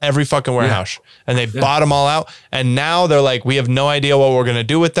cities. Every fucking warehouse. Yeah. And they bought them all out. And now they're like, we have no idea what we're going to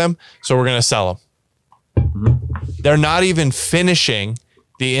do with them, so we're going to sell them. Mm-hmm. They're not even finishing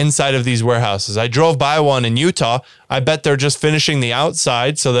the inside of these warehouses. I drove by one in Utah. I bet they're just finishing the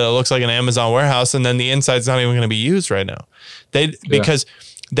outside so that it looks like an Amazon warehouse, and then the inside's not even going to be used right now. Because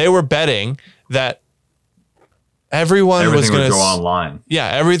they were betting that everything was going to go online. Yeah,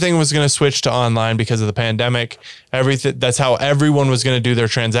 everything was going to switch to online because of the pandemic. That's how everyone was going to do their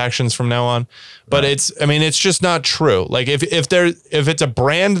transactions from now on. But it's just not true. Like if it's a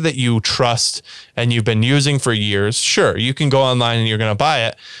brand that you trust and you've been using for years, sure, you can go online and you're going to buy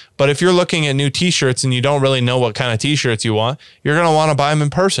it. But if you're looking at new t-shirts and you don't really know what kind of t-shirts you want, you're going to want to buy them in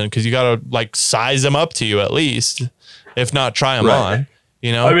person because you got to size them up to you at least, if not try them on,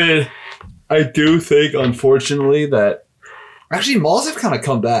 I mean, I do think, unfortunately, that actually malls have kind of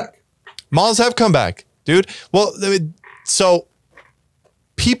come back. Malls have come back, dude. Well, so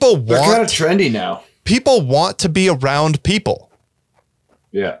they're kind of trendy now. People want to be around people.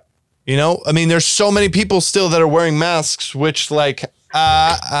 Yeah. I mean, there's so many people still that are wearing masks, which they're stupid.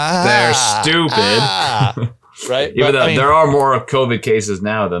 Right. Even though there are more COVID cases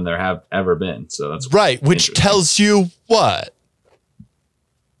now than there have ever been. So that's right. Which tells you what?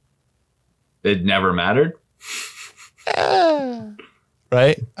 It never mattered.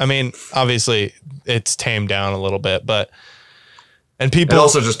 Right? I mean, obviously it's tamed down a little bit, and people it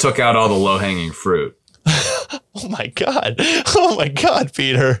also just took out all the low-hanging fruit. Oh my God,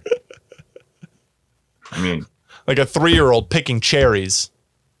 Peter. I mean, like a 3-year-old picking cherries.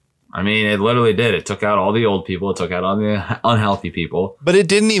 I mean, it literally did. It took out all the old people. It took out all the unhealthy people. But it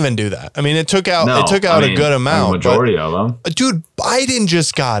didn't even do that. I mean, it took out a good amount. The majority of them. Dude, Biden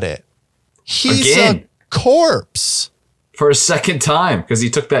just got it. He's a corpse. For a second time because he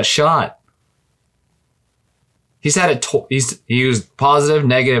took that shot. He's had it. He used positive,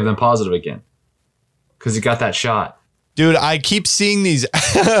 negative, then positive again because he got that shot. Dude, I keep seeing these.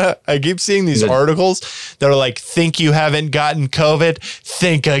 Articles that are like, "Think you haven't gotten COVID?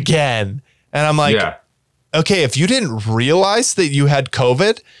 Think again." And I'm like, okay, if you didn't realize that you had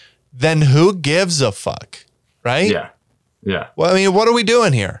COVID, then who gives a fuck, right? Yeah. Well, I mean, what are we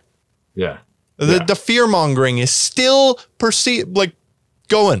doing here? Yeah. The fear mongering is still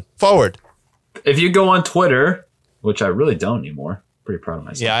going forward. If you go on Twitter, which I really don't anymore, pretty proud of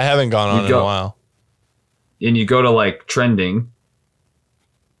myself. Yeah, I haven't gone on in a while. And you go to trending.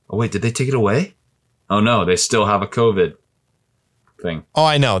 Oh wait, did they take it away? Oh no, they still have a COVID thing. Oh,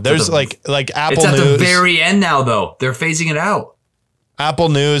 I know. There's like Apple It's at News. the very end now, though. They're phasing it out. Apple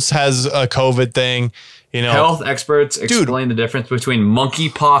News has a COVID thing. You know, Health experts explain the difference between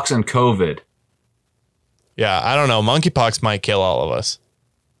monkeypox and COVID. yeah, I don't know. Monkeypox might kill all of us.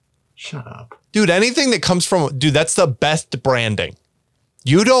 Shut up. Dude, anything that comes from, dude, that's the best branding.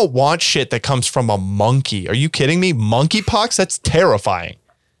 You don't want shit that comes from a monkey. Are you kidding me? Monkeypox? That's terrifying.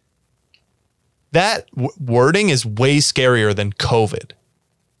 That wording is way scarier than COVID.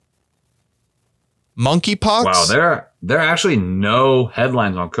 Monkeypox? Wow, there are actually no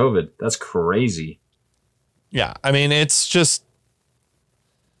headlines on COVID. That's crazy. Yeah, I mean, it's just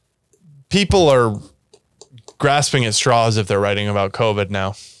people are grasping at straws if they're writing about COVID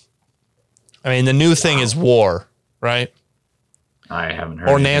now. I mean, the new thing is war, right? I haven't heard.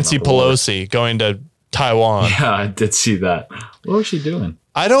 Or Nancy Pelosi going to Taiwan. Yeah, I did see that. What was she doing?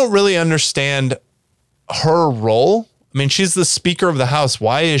 I don't really understand her role. I mean, she's the Speaker of the House.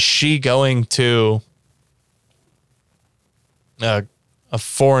 Why is she going to a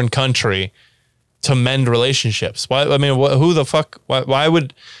foreign country to mend relationships? Why? I mean, who the fuck?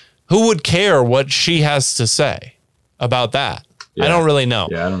 Who would care what she has to say about that? Yeah. I don't really know.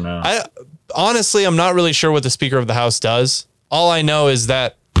 Yeah, I don't know. Honestly, I'm not really sure what the Speaker of the House does. All I know is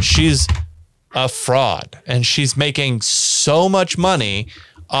that she's a fraud and she's making so much money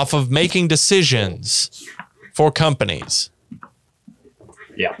off of making decisions for companies.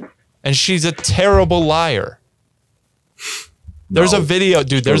 Yeah. And she's a terrible liar. There's a video,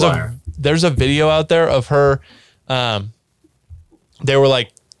 dude. There's a video out there of her. They were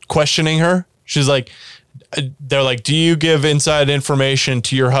like questioning her. She's like, they're like, do you give inside information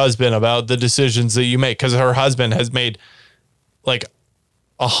to your husband about the decisions that you make? Because her husband has made like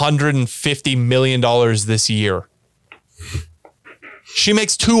 $150 million this year. She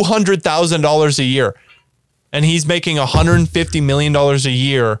makes $200,000 a year. And he's making $150 million a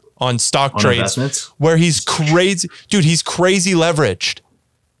year on stock trades investments? Where he's crazy. Dude, he's crazy leveraged.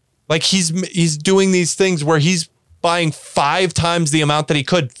 Like he's doing these things where he's buying 5 times the amount that he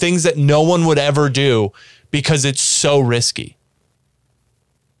could, things that no one would ever do because it's so risky.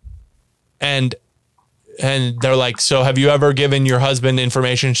 And they're like, so have you ever given your husband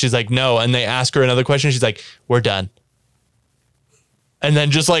information? She's like, no. And they ask her another question. She's like, we're done. And then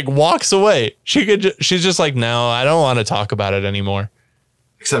just like walks away. She's just like, no, I don't want to talk about it anymore.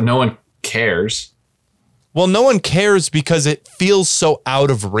 Except no one cares. Well, no one cares because it feels so out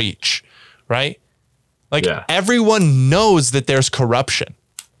of reach, right? Like everyone knows that there's corruption.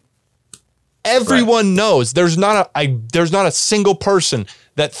 Everyone knows. There's not a single person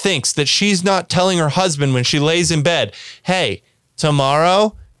that thinks that she's not telling her husband when she lays in bed, hey,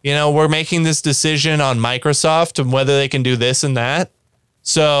 tomorrow, we're making this decision on Microsoft and whether they can do this and that.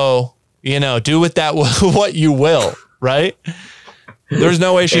 So, do with that what you will, right? There's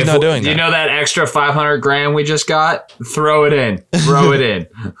no way she's not doing that. You know that extra 500 grand we just got? Throw it in. Throw it in.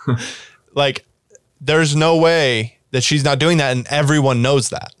 Like, there's no way that she's not doing that, and everyone knows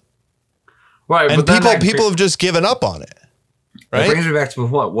that. Right, and people have just given up on it. Right? It brings me back to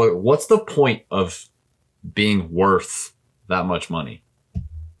what's the point of being worth that much money?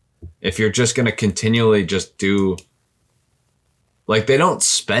 If you're just going to continually just do... Like, they don't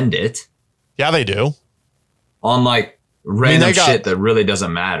spend it. Yeah, they do. On, like, random shit that really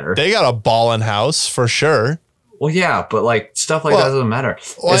doesn't matter. They got a ballin' house, for sure. Well, yeah, but, like, stuff like that doesn't matter.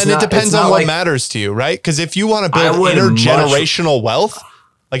 Well, and it depends on what matters to you, right? Because if you want to build intergenerational wealth,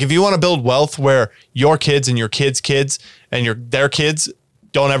 like, if you want to build wealth where your kids and your kids' kids and their kids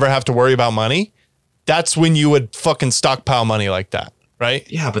don't ever have to worry about money, that's when you would fucking stockpile money like that, right?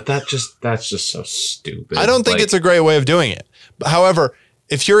 Yeah, but that's just so stupid. I don't think it's a great way of doing it. However,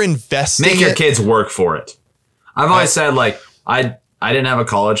 if you're investing, make your kids work for it. I've always said, like, I didn't have a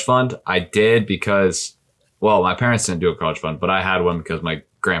college fund. I did because, well, my parents didn't do a college fund, but I had one because my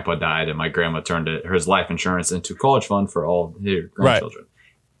grandpa died and my grandma turned his life insurance into college fund for all her grandchildren. Right.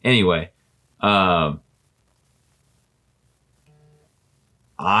 Anyway, I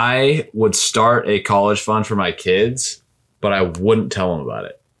would start a college fund for my kids, but I wouldn't tell them about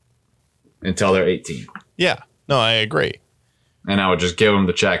it until they're 18. Yeah, no, I agree. And I would just give them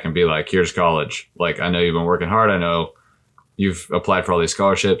the check and be like, here's college. Like, I know you've been working hard. I know you've applied for all these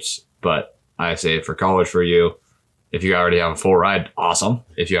scholarships, but I saved for college for you. If you already have a full ride, awesome.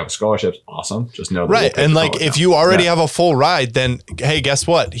 If you have scholarships, awesome. Just know that. Right. And like, if you already have a full ride, then, hey, guess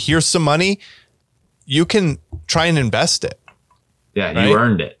what? Here's some money. You can try and invest it. Yeah. Right? You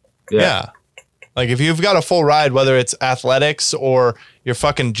earned it. Yeah. Like, if you've got a full ride, whether it's athletics or you're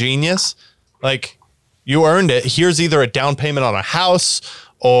fucking genius, like, you earned it. Here's either a down payment on a house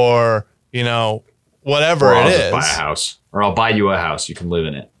or, whatever it is. Buy a house. or I'll buy you a house. You can live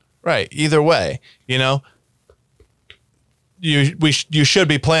in it. Right. Either way, you know, you should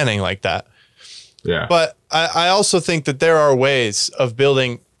be planning like that. Yeah. But I also think that there are ways of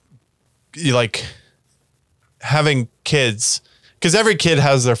building, like having kids, because every kid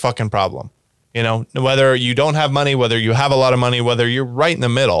has their fucking problem. You know, whether you don't have money, whether you have a lot of money, whether you're right in the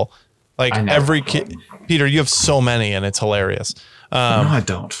middle, like every kid. Peter, you have so many, and it's hilarious. No, I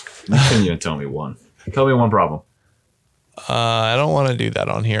don't. You couldn't even tell me one. Tell me one problem. I don't want to do that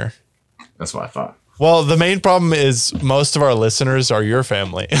on here. That's what I thought. Well, the main problem is most of our listeners are your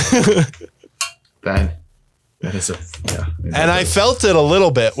family. That is a yeah. And I felt it a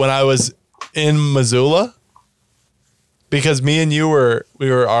little bit when I was in Missoula, because me and you we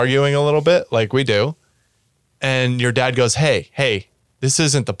were arguing a little bit, like we do. And your dad goes, hey, this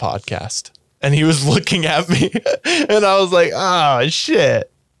isn't the podcast. And he was looking at me and I was like, oh,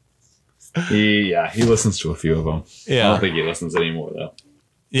 shit. He listens to a few of them. Yeah. I don't think he listens anymore, though.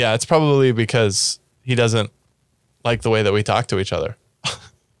 Yeah, it's probably because he doesn't like the way that we talk to each other.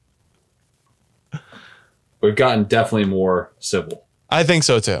 We've gotten definitely more civil. I think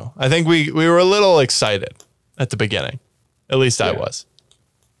so, too. I think we were a little excited at the beginning. At least I was.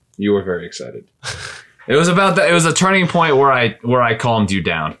 You were very excited. It was about that. It was a turning point where I calmed you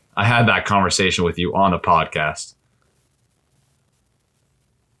down. I had that conversation with you on a podcast.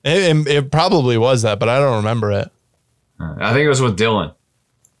 It probably was that, but I don't remember it. I think it was with Dylan.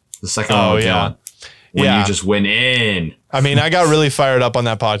 The second one with Dylan. When you just went in. I mean, I got really fired up on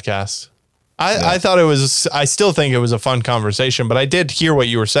that podcast. I thought it was, I still think it was a fun conversation, but I did hear what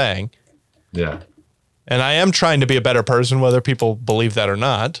you were saying. Yeah. And I am trying to be a better person, whether people believe that or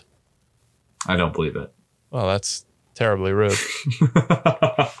not. I don't believe it. Well, that's terribly rude.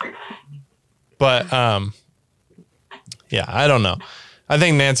 But, yeah, I don't know. I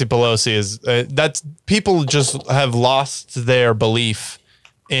think Nancy Pelosi is, that's, people just have lost their belief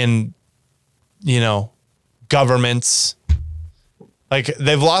in, you know, governments. Like,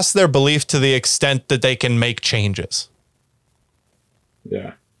 they've lost their belief to the extent that they can make changes.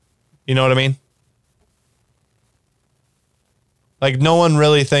 Yeah. You know what I mean? Like, no one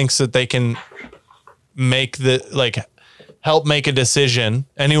really thinks that they can help make a decision.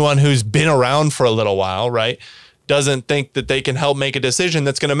 Anyone who's been around for a little while, right, doesn't think that they can help make a decision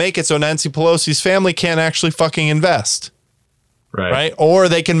that's going to make it so Nancy Pelosi's family can't actually fucking invest. Right. Or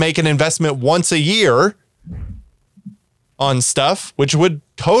they can make an investment once a year on stuff, which would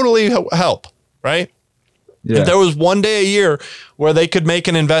totally help. Right. Yeah. If there was one day a year where they could make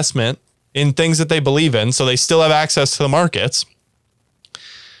an investment in things that they believe in, so they still have access to the markets,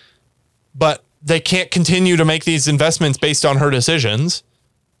 but they can't continue to make these investments based on her decisions.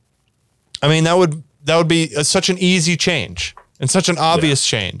 I mean, that would be such an easy change and such an obvious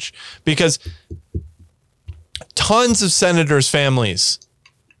change, because tons of senators' families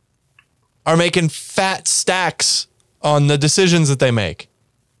are making fat stacks on the decisions that they make.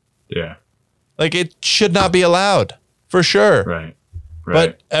 Yeah. Like, it should not be allowed, for sure. Right.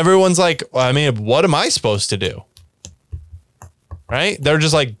 But everyone's like, well, I mean, what am I supposed to do? Right? They're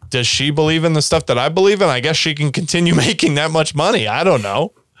just like, does she believe in the stuff that I believe in? I guess she can continue making that much money. I don't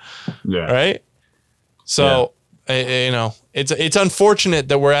know. Yeah. Right? So, you know, it's unfortunate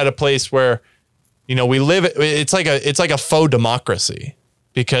that we're at a place where, you know, we live, it's like a faux democracy,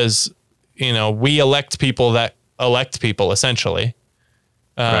 because, you know, we elect people that elect people, essentially.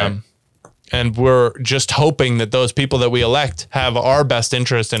 Right. And we're just hoping that those people that we elect have our best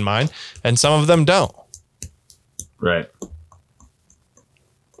interest in mind, and some of them don't. Right.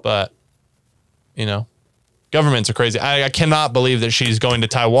 But, you know, governments are crazy. I cannot believe that she's going to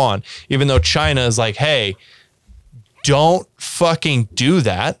Taiwan, even though China is like, hey, don't fucking do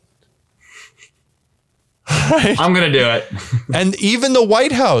that. Right? I'm going to do it. And even the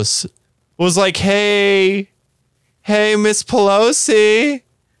White House was like, hey, Miss Pelosi,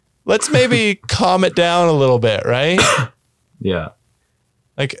 let's maybe calm it down a little bit, right? Yeah.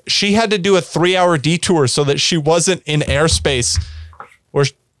 Like, she had to do a 3-hour detour so that she wasn't in airspace where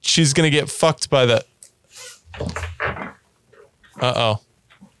she's going to get fucked by the... Uh-oh. All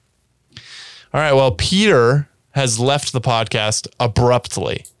right, well, Peter has left the podcast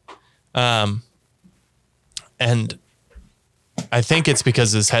abruptly. And I think it's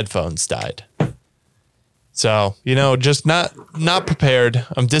because his headphones died. So, you know, just not prepared.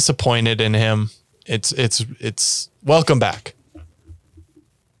 I'm disappointed in him. It's welcome back.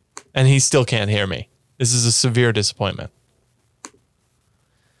 And he still can't hear me. This is a severe disappointment.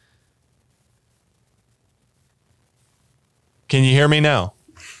 Can you hear me now?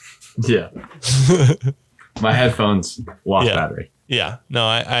 Yeah. My headphones lost battery. Yeah. No,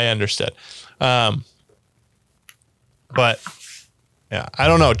 I understood. But yeah, I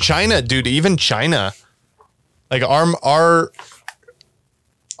don't know. China, dude, even China, like our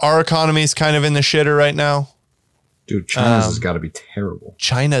economy is kind of in the shitter right now. Dude, China's has got to be terrible.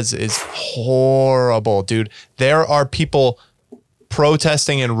 China's is horrible, dude. There are people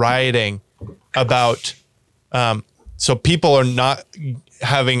protesting and rioting about, so people are not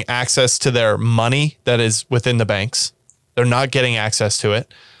having access to their money that is within the banks. They're not getting access to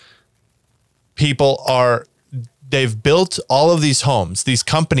it. They've built all of these homes. These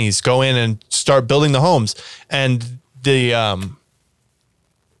companies go in and start building the homes, and the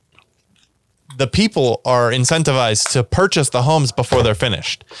people are incentivized to purchase the homes before they're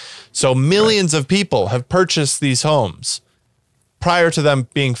finished. So millions of people have purchased these homes prior to them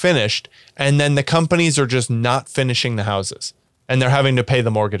being finished, and then the companies are just not finishing the houses, and they're having to pay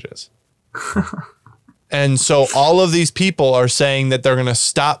the mortgages. And so all of these people are saying that they're going to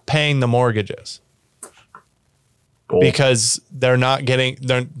stop paying the mortgages. Because they're not getting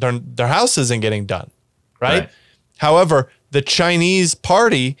their house isn't getting done, right? However, the Chinese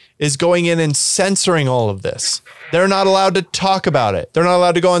party is going in and censoring all of this. They're not allowed to talk about it. They're not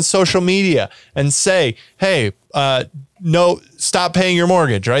allowed to go on social media and say, "Hey, no, stop paying your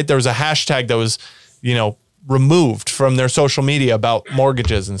mortgage." Right? There was a hashtag that was, removed from their social media about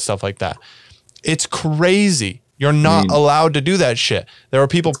mortgages and stuff like that. It's crazy. You're not allowed to do that shit. There are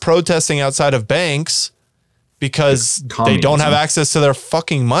people protesting outside of banks because they don't have access to their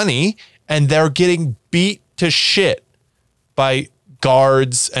fucking money, and they're getting beat to shit by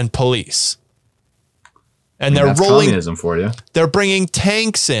guards and police. And they're rolling communism for you. They're bringing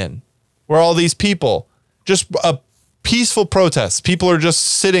tanks in where all these people, just a peaceful protest. People are just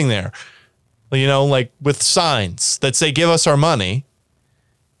sitting there, like with signs that say, "Give us our money."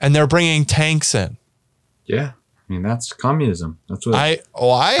 And they're bringing tanks in. Yeah. I mean, that's communism. That's what I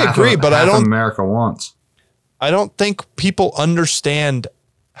agree, but I don't America wants. I don't think people understand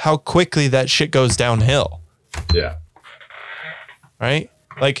how quickly that shit goes downhill. Yeah. Right?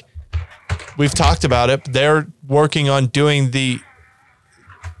 Like, we've talked about it. They're working on doing the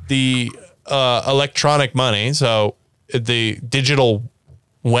electronic money, so the digital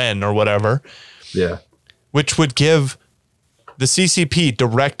yuan or whatever. Yeah. Which would give the CCP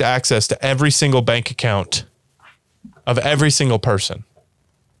direct access to every single bank account of every single person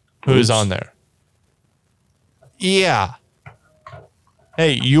who is on there. Yeah.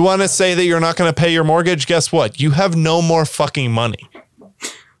 Hey, you want to say that you're not going to pay your mortgage? Guess what? You have no more fucking money.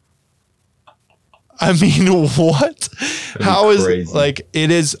 I mean, what? How is it? Like, it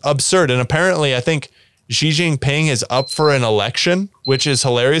is absurd. And apparently, I think Xi Jinping is up for an election, which is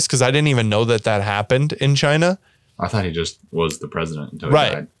hilarious because I didn't even know that happened in China. I thought he just was the president until he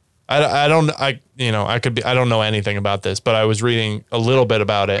died. I don't know anything about this, but I was reading a little bit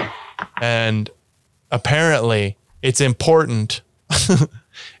about it, and apparently it's important.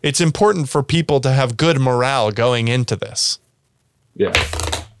 It's important for people to have good morale going into this. Yeah.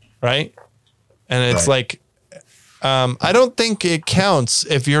 Right. And it's like, I don't think it counts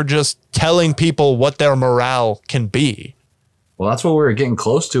if you're just telling people what their morale can be. Well, that's what we're getting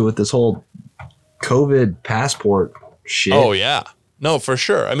close to with this whole COVID passport shit. Oh yeah. No, for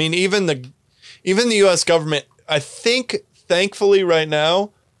sure. I mean, even the US government, I think thankfully right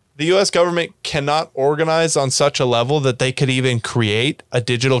now, the US government cannot organize on such a level that they could even create a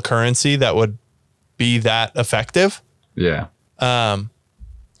digital currency that would be that effective. Yeah. But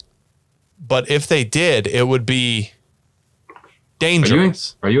if they did, it would be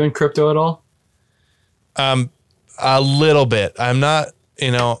dangerous. Are you in crypto at all? A little bit. I'm not,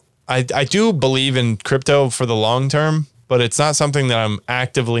 I do believe in crypto for the long term, but it's not something that I'm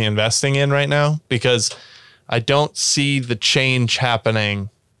actively investing in right now because I don't see the change happening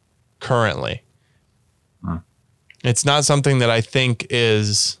currently. It's not something that I think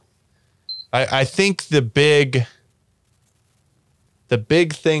is, I think the big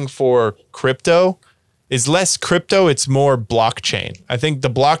thing for crypto is less crypto. It's more blockchain. I think the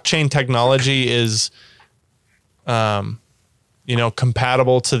blockchain technology is,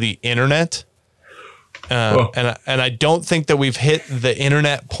 compatible to the internet. And I don't think that we've hit the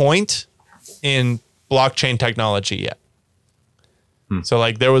internet point in blockchain technology yet. So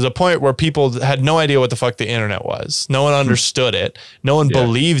like there was a point where people had no idea what the fuck the internet was. No one understood it. No one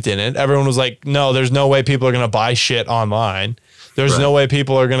believed in it. Everyone was like, no, there's no way people are going to buy shit online. There's no way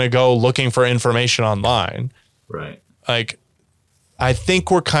people are going to go looking for information online. Right. Like, I think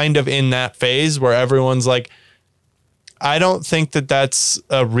we're kind of in that phase where everyone's like, I don't think that that's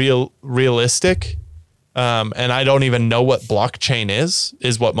a realistic. And I don't even know what blockchain is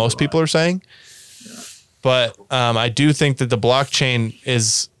what most people are saying. But I do think that the blockchain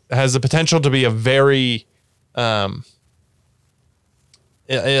has the potential to be a very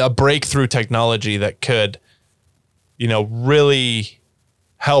a breakthrough technology that could, really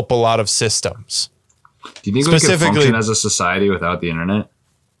help a lot of systems. Do you think we could function as a society without the internet?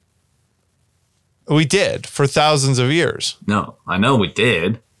 We did for thousands of years. No, I know we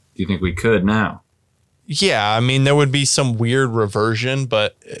did. Do you think we could now? Yeah, I mean, there would be some weird reversion,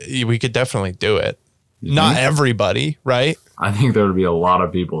 but we could definitely do it. Not everybody, right? I think there would be a lot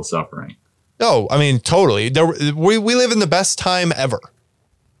of people suffering. No, I mean, totally. We live in the best time ever.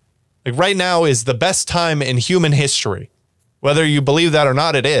 Like right now is the best time in human history. Whether you believe that or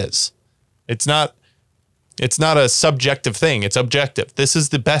not, it is. It's not a subjective thing. It's objective. This is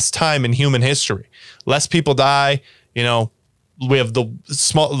the best time in human history. Less people die. We have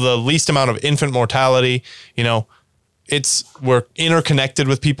the least amount of infant mortality. We're interconnected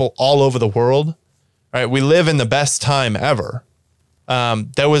with people all over the world. Right? We live in the best time ever.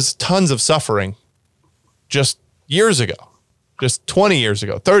 There was tons of suffering just years ago, just 20 years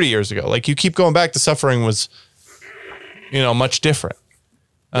ago, 30 years ago. Like you keep going back, the suffering was, much different.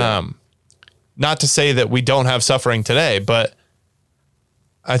 Yeah. Not to say that we don't have suffering today, but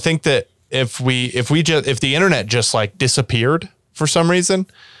I think that if the internet just like disappeared for some reason,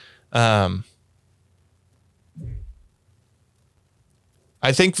 I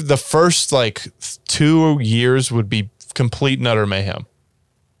think the first like 2 years would be complete and utter mayhem.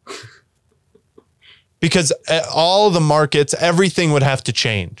 Because all the markets, everything would have to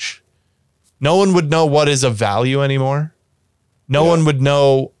change. No one would know what is of value anymore. No one would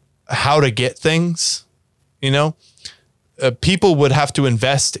know how to get things. People would have to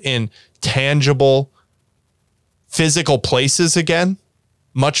invest in tangible, physical places again,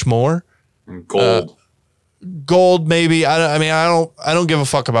 much more. Gold. Gold, maybe. I don't give a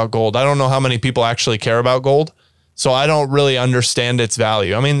fuck about gold. I don't know how many people actually care about gold. So I don't really understand its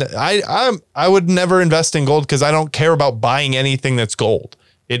value. I mean, I would never invest in gold because I don't care about buying anything that's gold.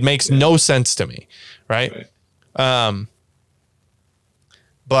 It makes no sense to me, right?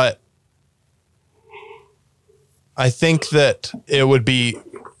 But I think that it would be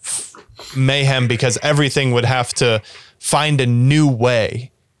mayhem because everything would have to find a new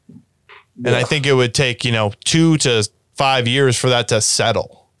way. And I think it would take, 2 to 5 years for that to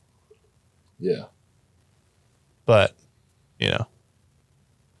settle. Yeah. But,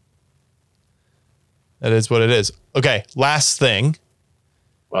 that is what it is. Okay, last thing.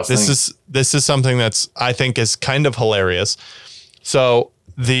 This is something that's I think is kind of hilarious. So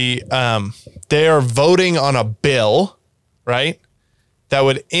they are voting on a bill, right? That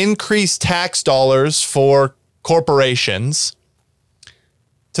would increase tax dollars for corporations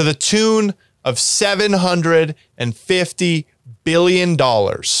to the tune of $750 billion.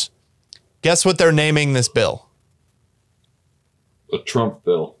 Guess what they're naming this bill? The Trump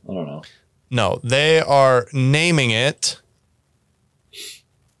bill. I don't know. No, they are naming it.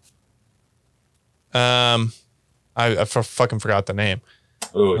 I fucking forgot the name.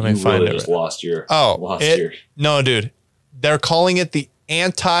 Oh, you really just lost your. No, dude. They're calling it the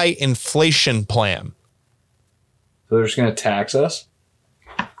anti-inflation plan. So they're just going to tax us?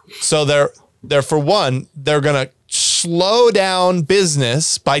 So they're for one, they're going to slow down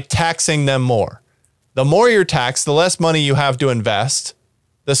business by taxing them more. The more you're taxed, the less money you have to invest,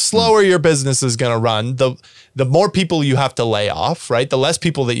 the slower your business is going to run, the more people you have to lay off, right? The less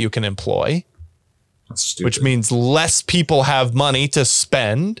people that you can employ, which means less people have money to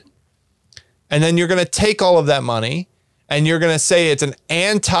spend. And then you're going to take all of that money and you're going to say it's an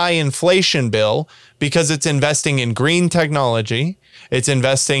anti-inflation bill because it's investing in green technology. It's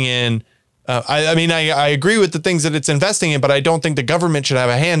investing in, I agree with the things that it's investing in, but I don't think the government should have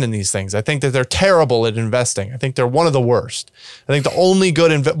a hand in these things. I think that they're terrible at investing. I think they're one of the worst. I think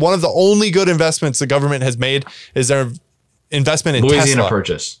one of the only good investments the government has made is their investment in Louisiana Tesla.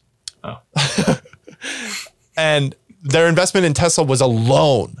 Purchase. Oh. And their investment in Tesla was a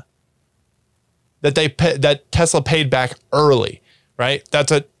loan that Tesla paid back early, right?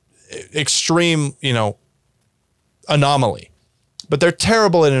 That's a extreme, anomaly. But they're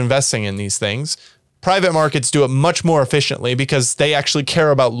terrible at investing in these things. Private markets do it much more efficiently because they actually care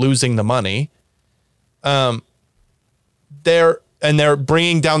about losing the money. They're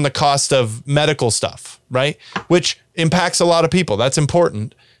bringing down the cost of medical stuff, right? Which impacts a lot of people. That's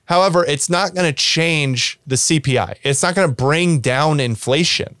important. However, it's not going to change the CPI. It's not going to bring down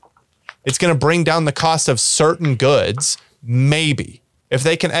inflation. It's going to bring down the cost of certain goods, maybe. If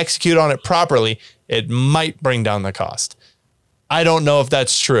they can execute on it properly, it might bring down the cost. I don't know if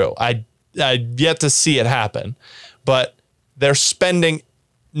that's true. I yet to see it happen. But they're spending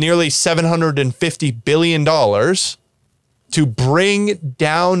nearly $750 billion to bring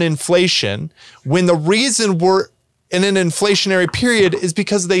down inflation when the reason we're in an inflationary period is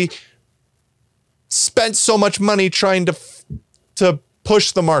because they spent so much money trying to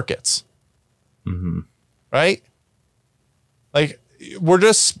push the markets. Right? Like, we're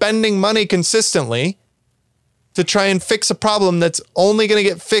just spending money consistently to try and fix a problem that's only going to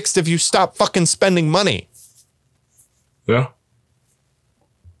get fixed if you stop fucking spending money. Yeah.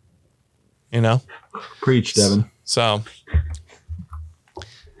 You know? Preach, Devin. So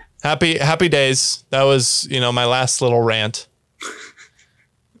happy days. That was, my last little rant.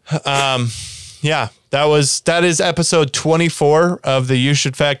 Yeah, that is episode 24 of the You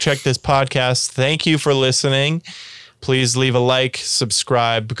Should Fact Check This podcast. Thank you for listening. Please leave a like,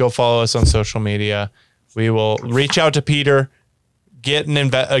 subscribe, go follow us on social media. We will reach out to Peter, get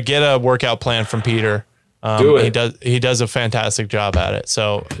a workout plan from Peter. Do it. He does a fantastic job at it.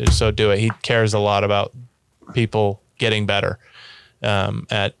 So do it. He cares a lot about people getting better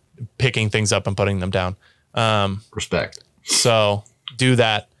at picking things up and putting them down. Respect. So do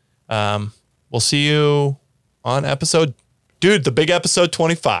that. We'll see you on the big episode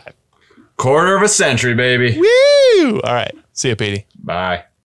 25. Quarter of a century, baby. Woo! All right. See you, Petey. Bye.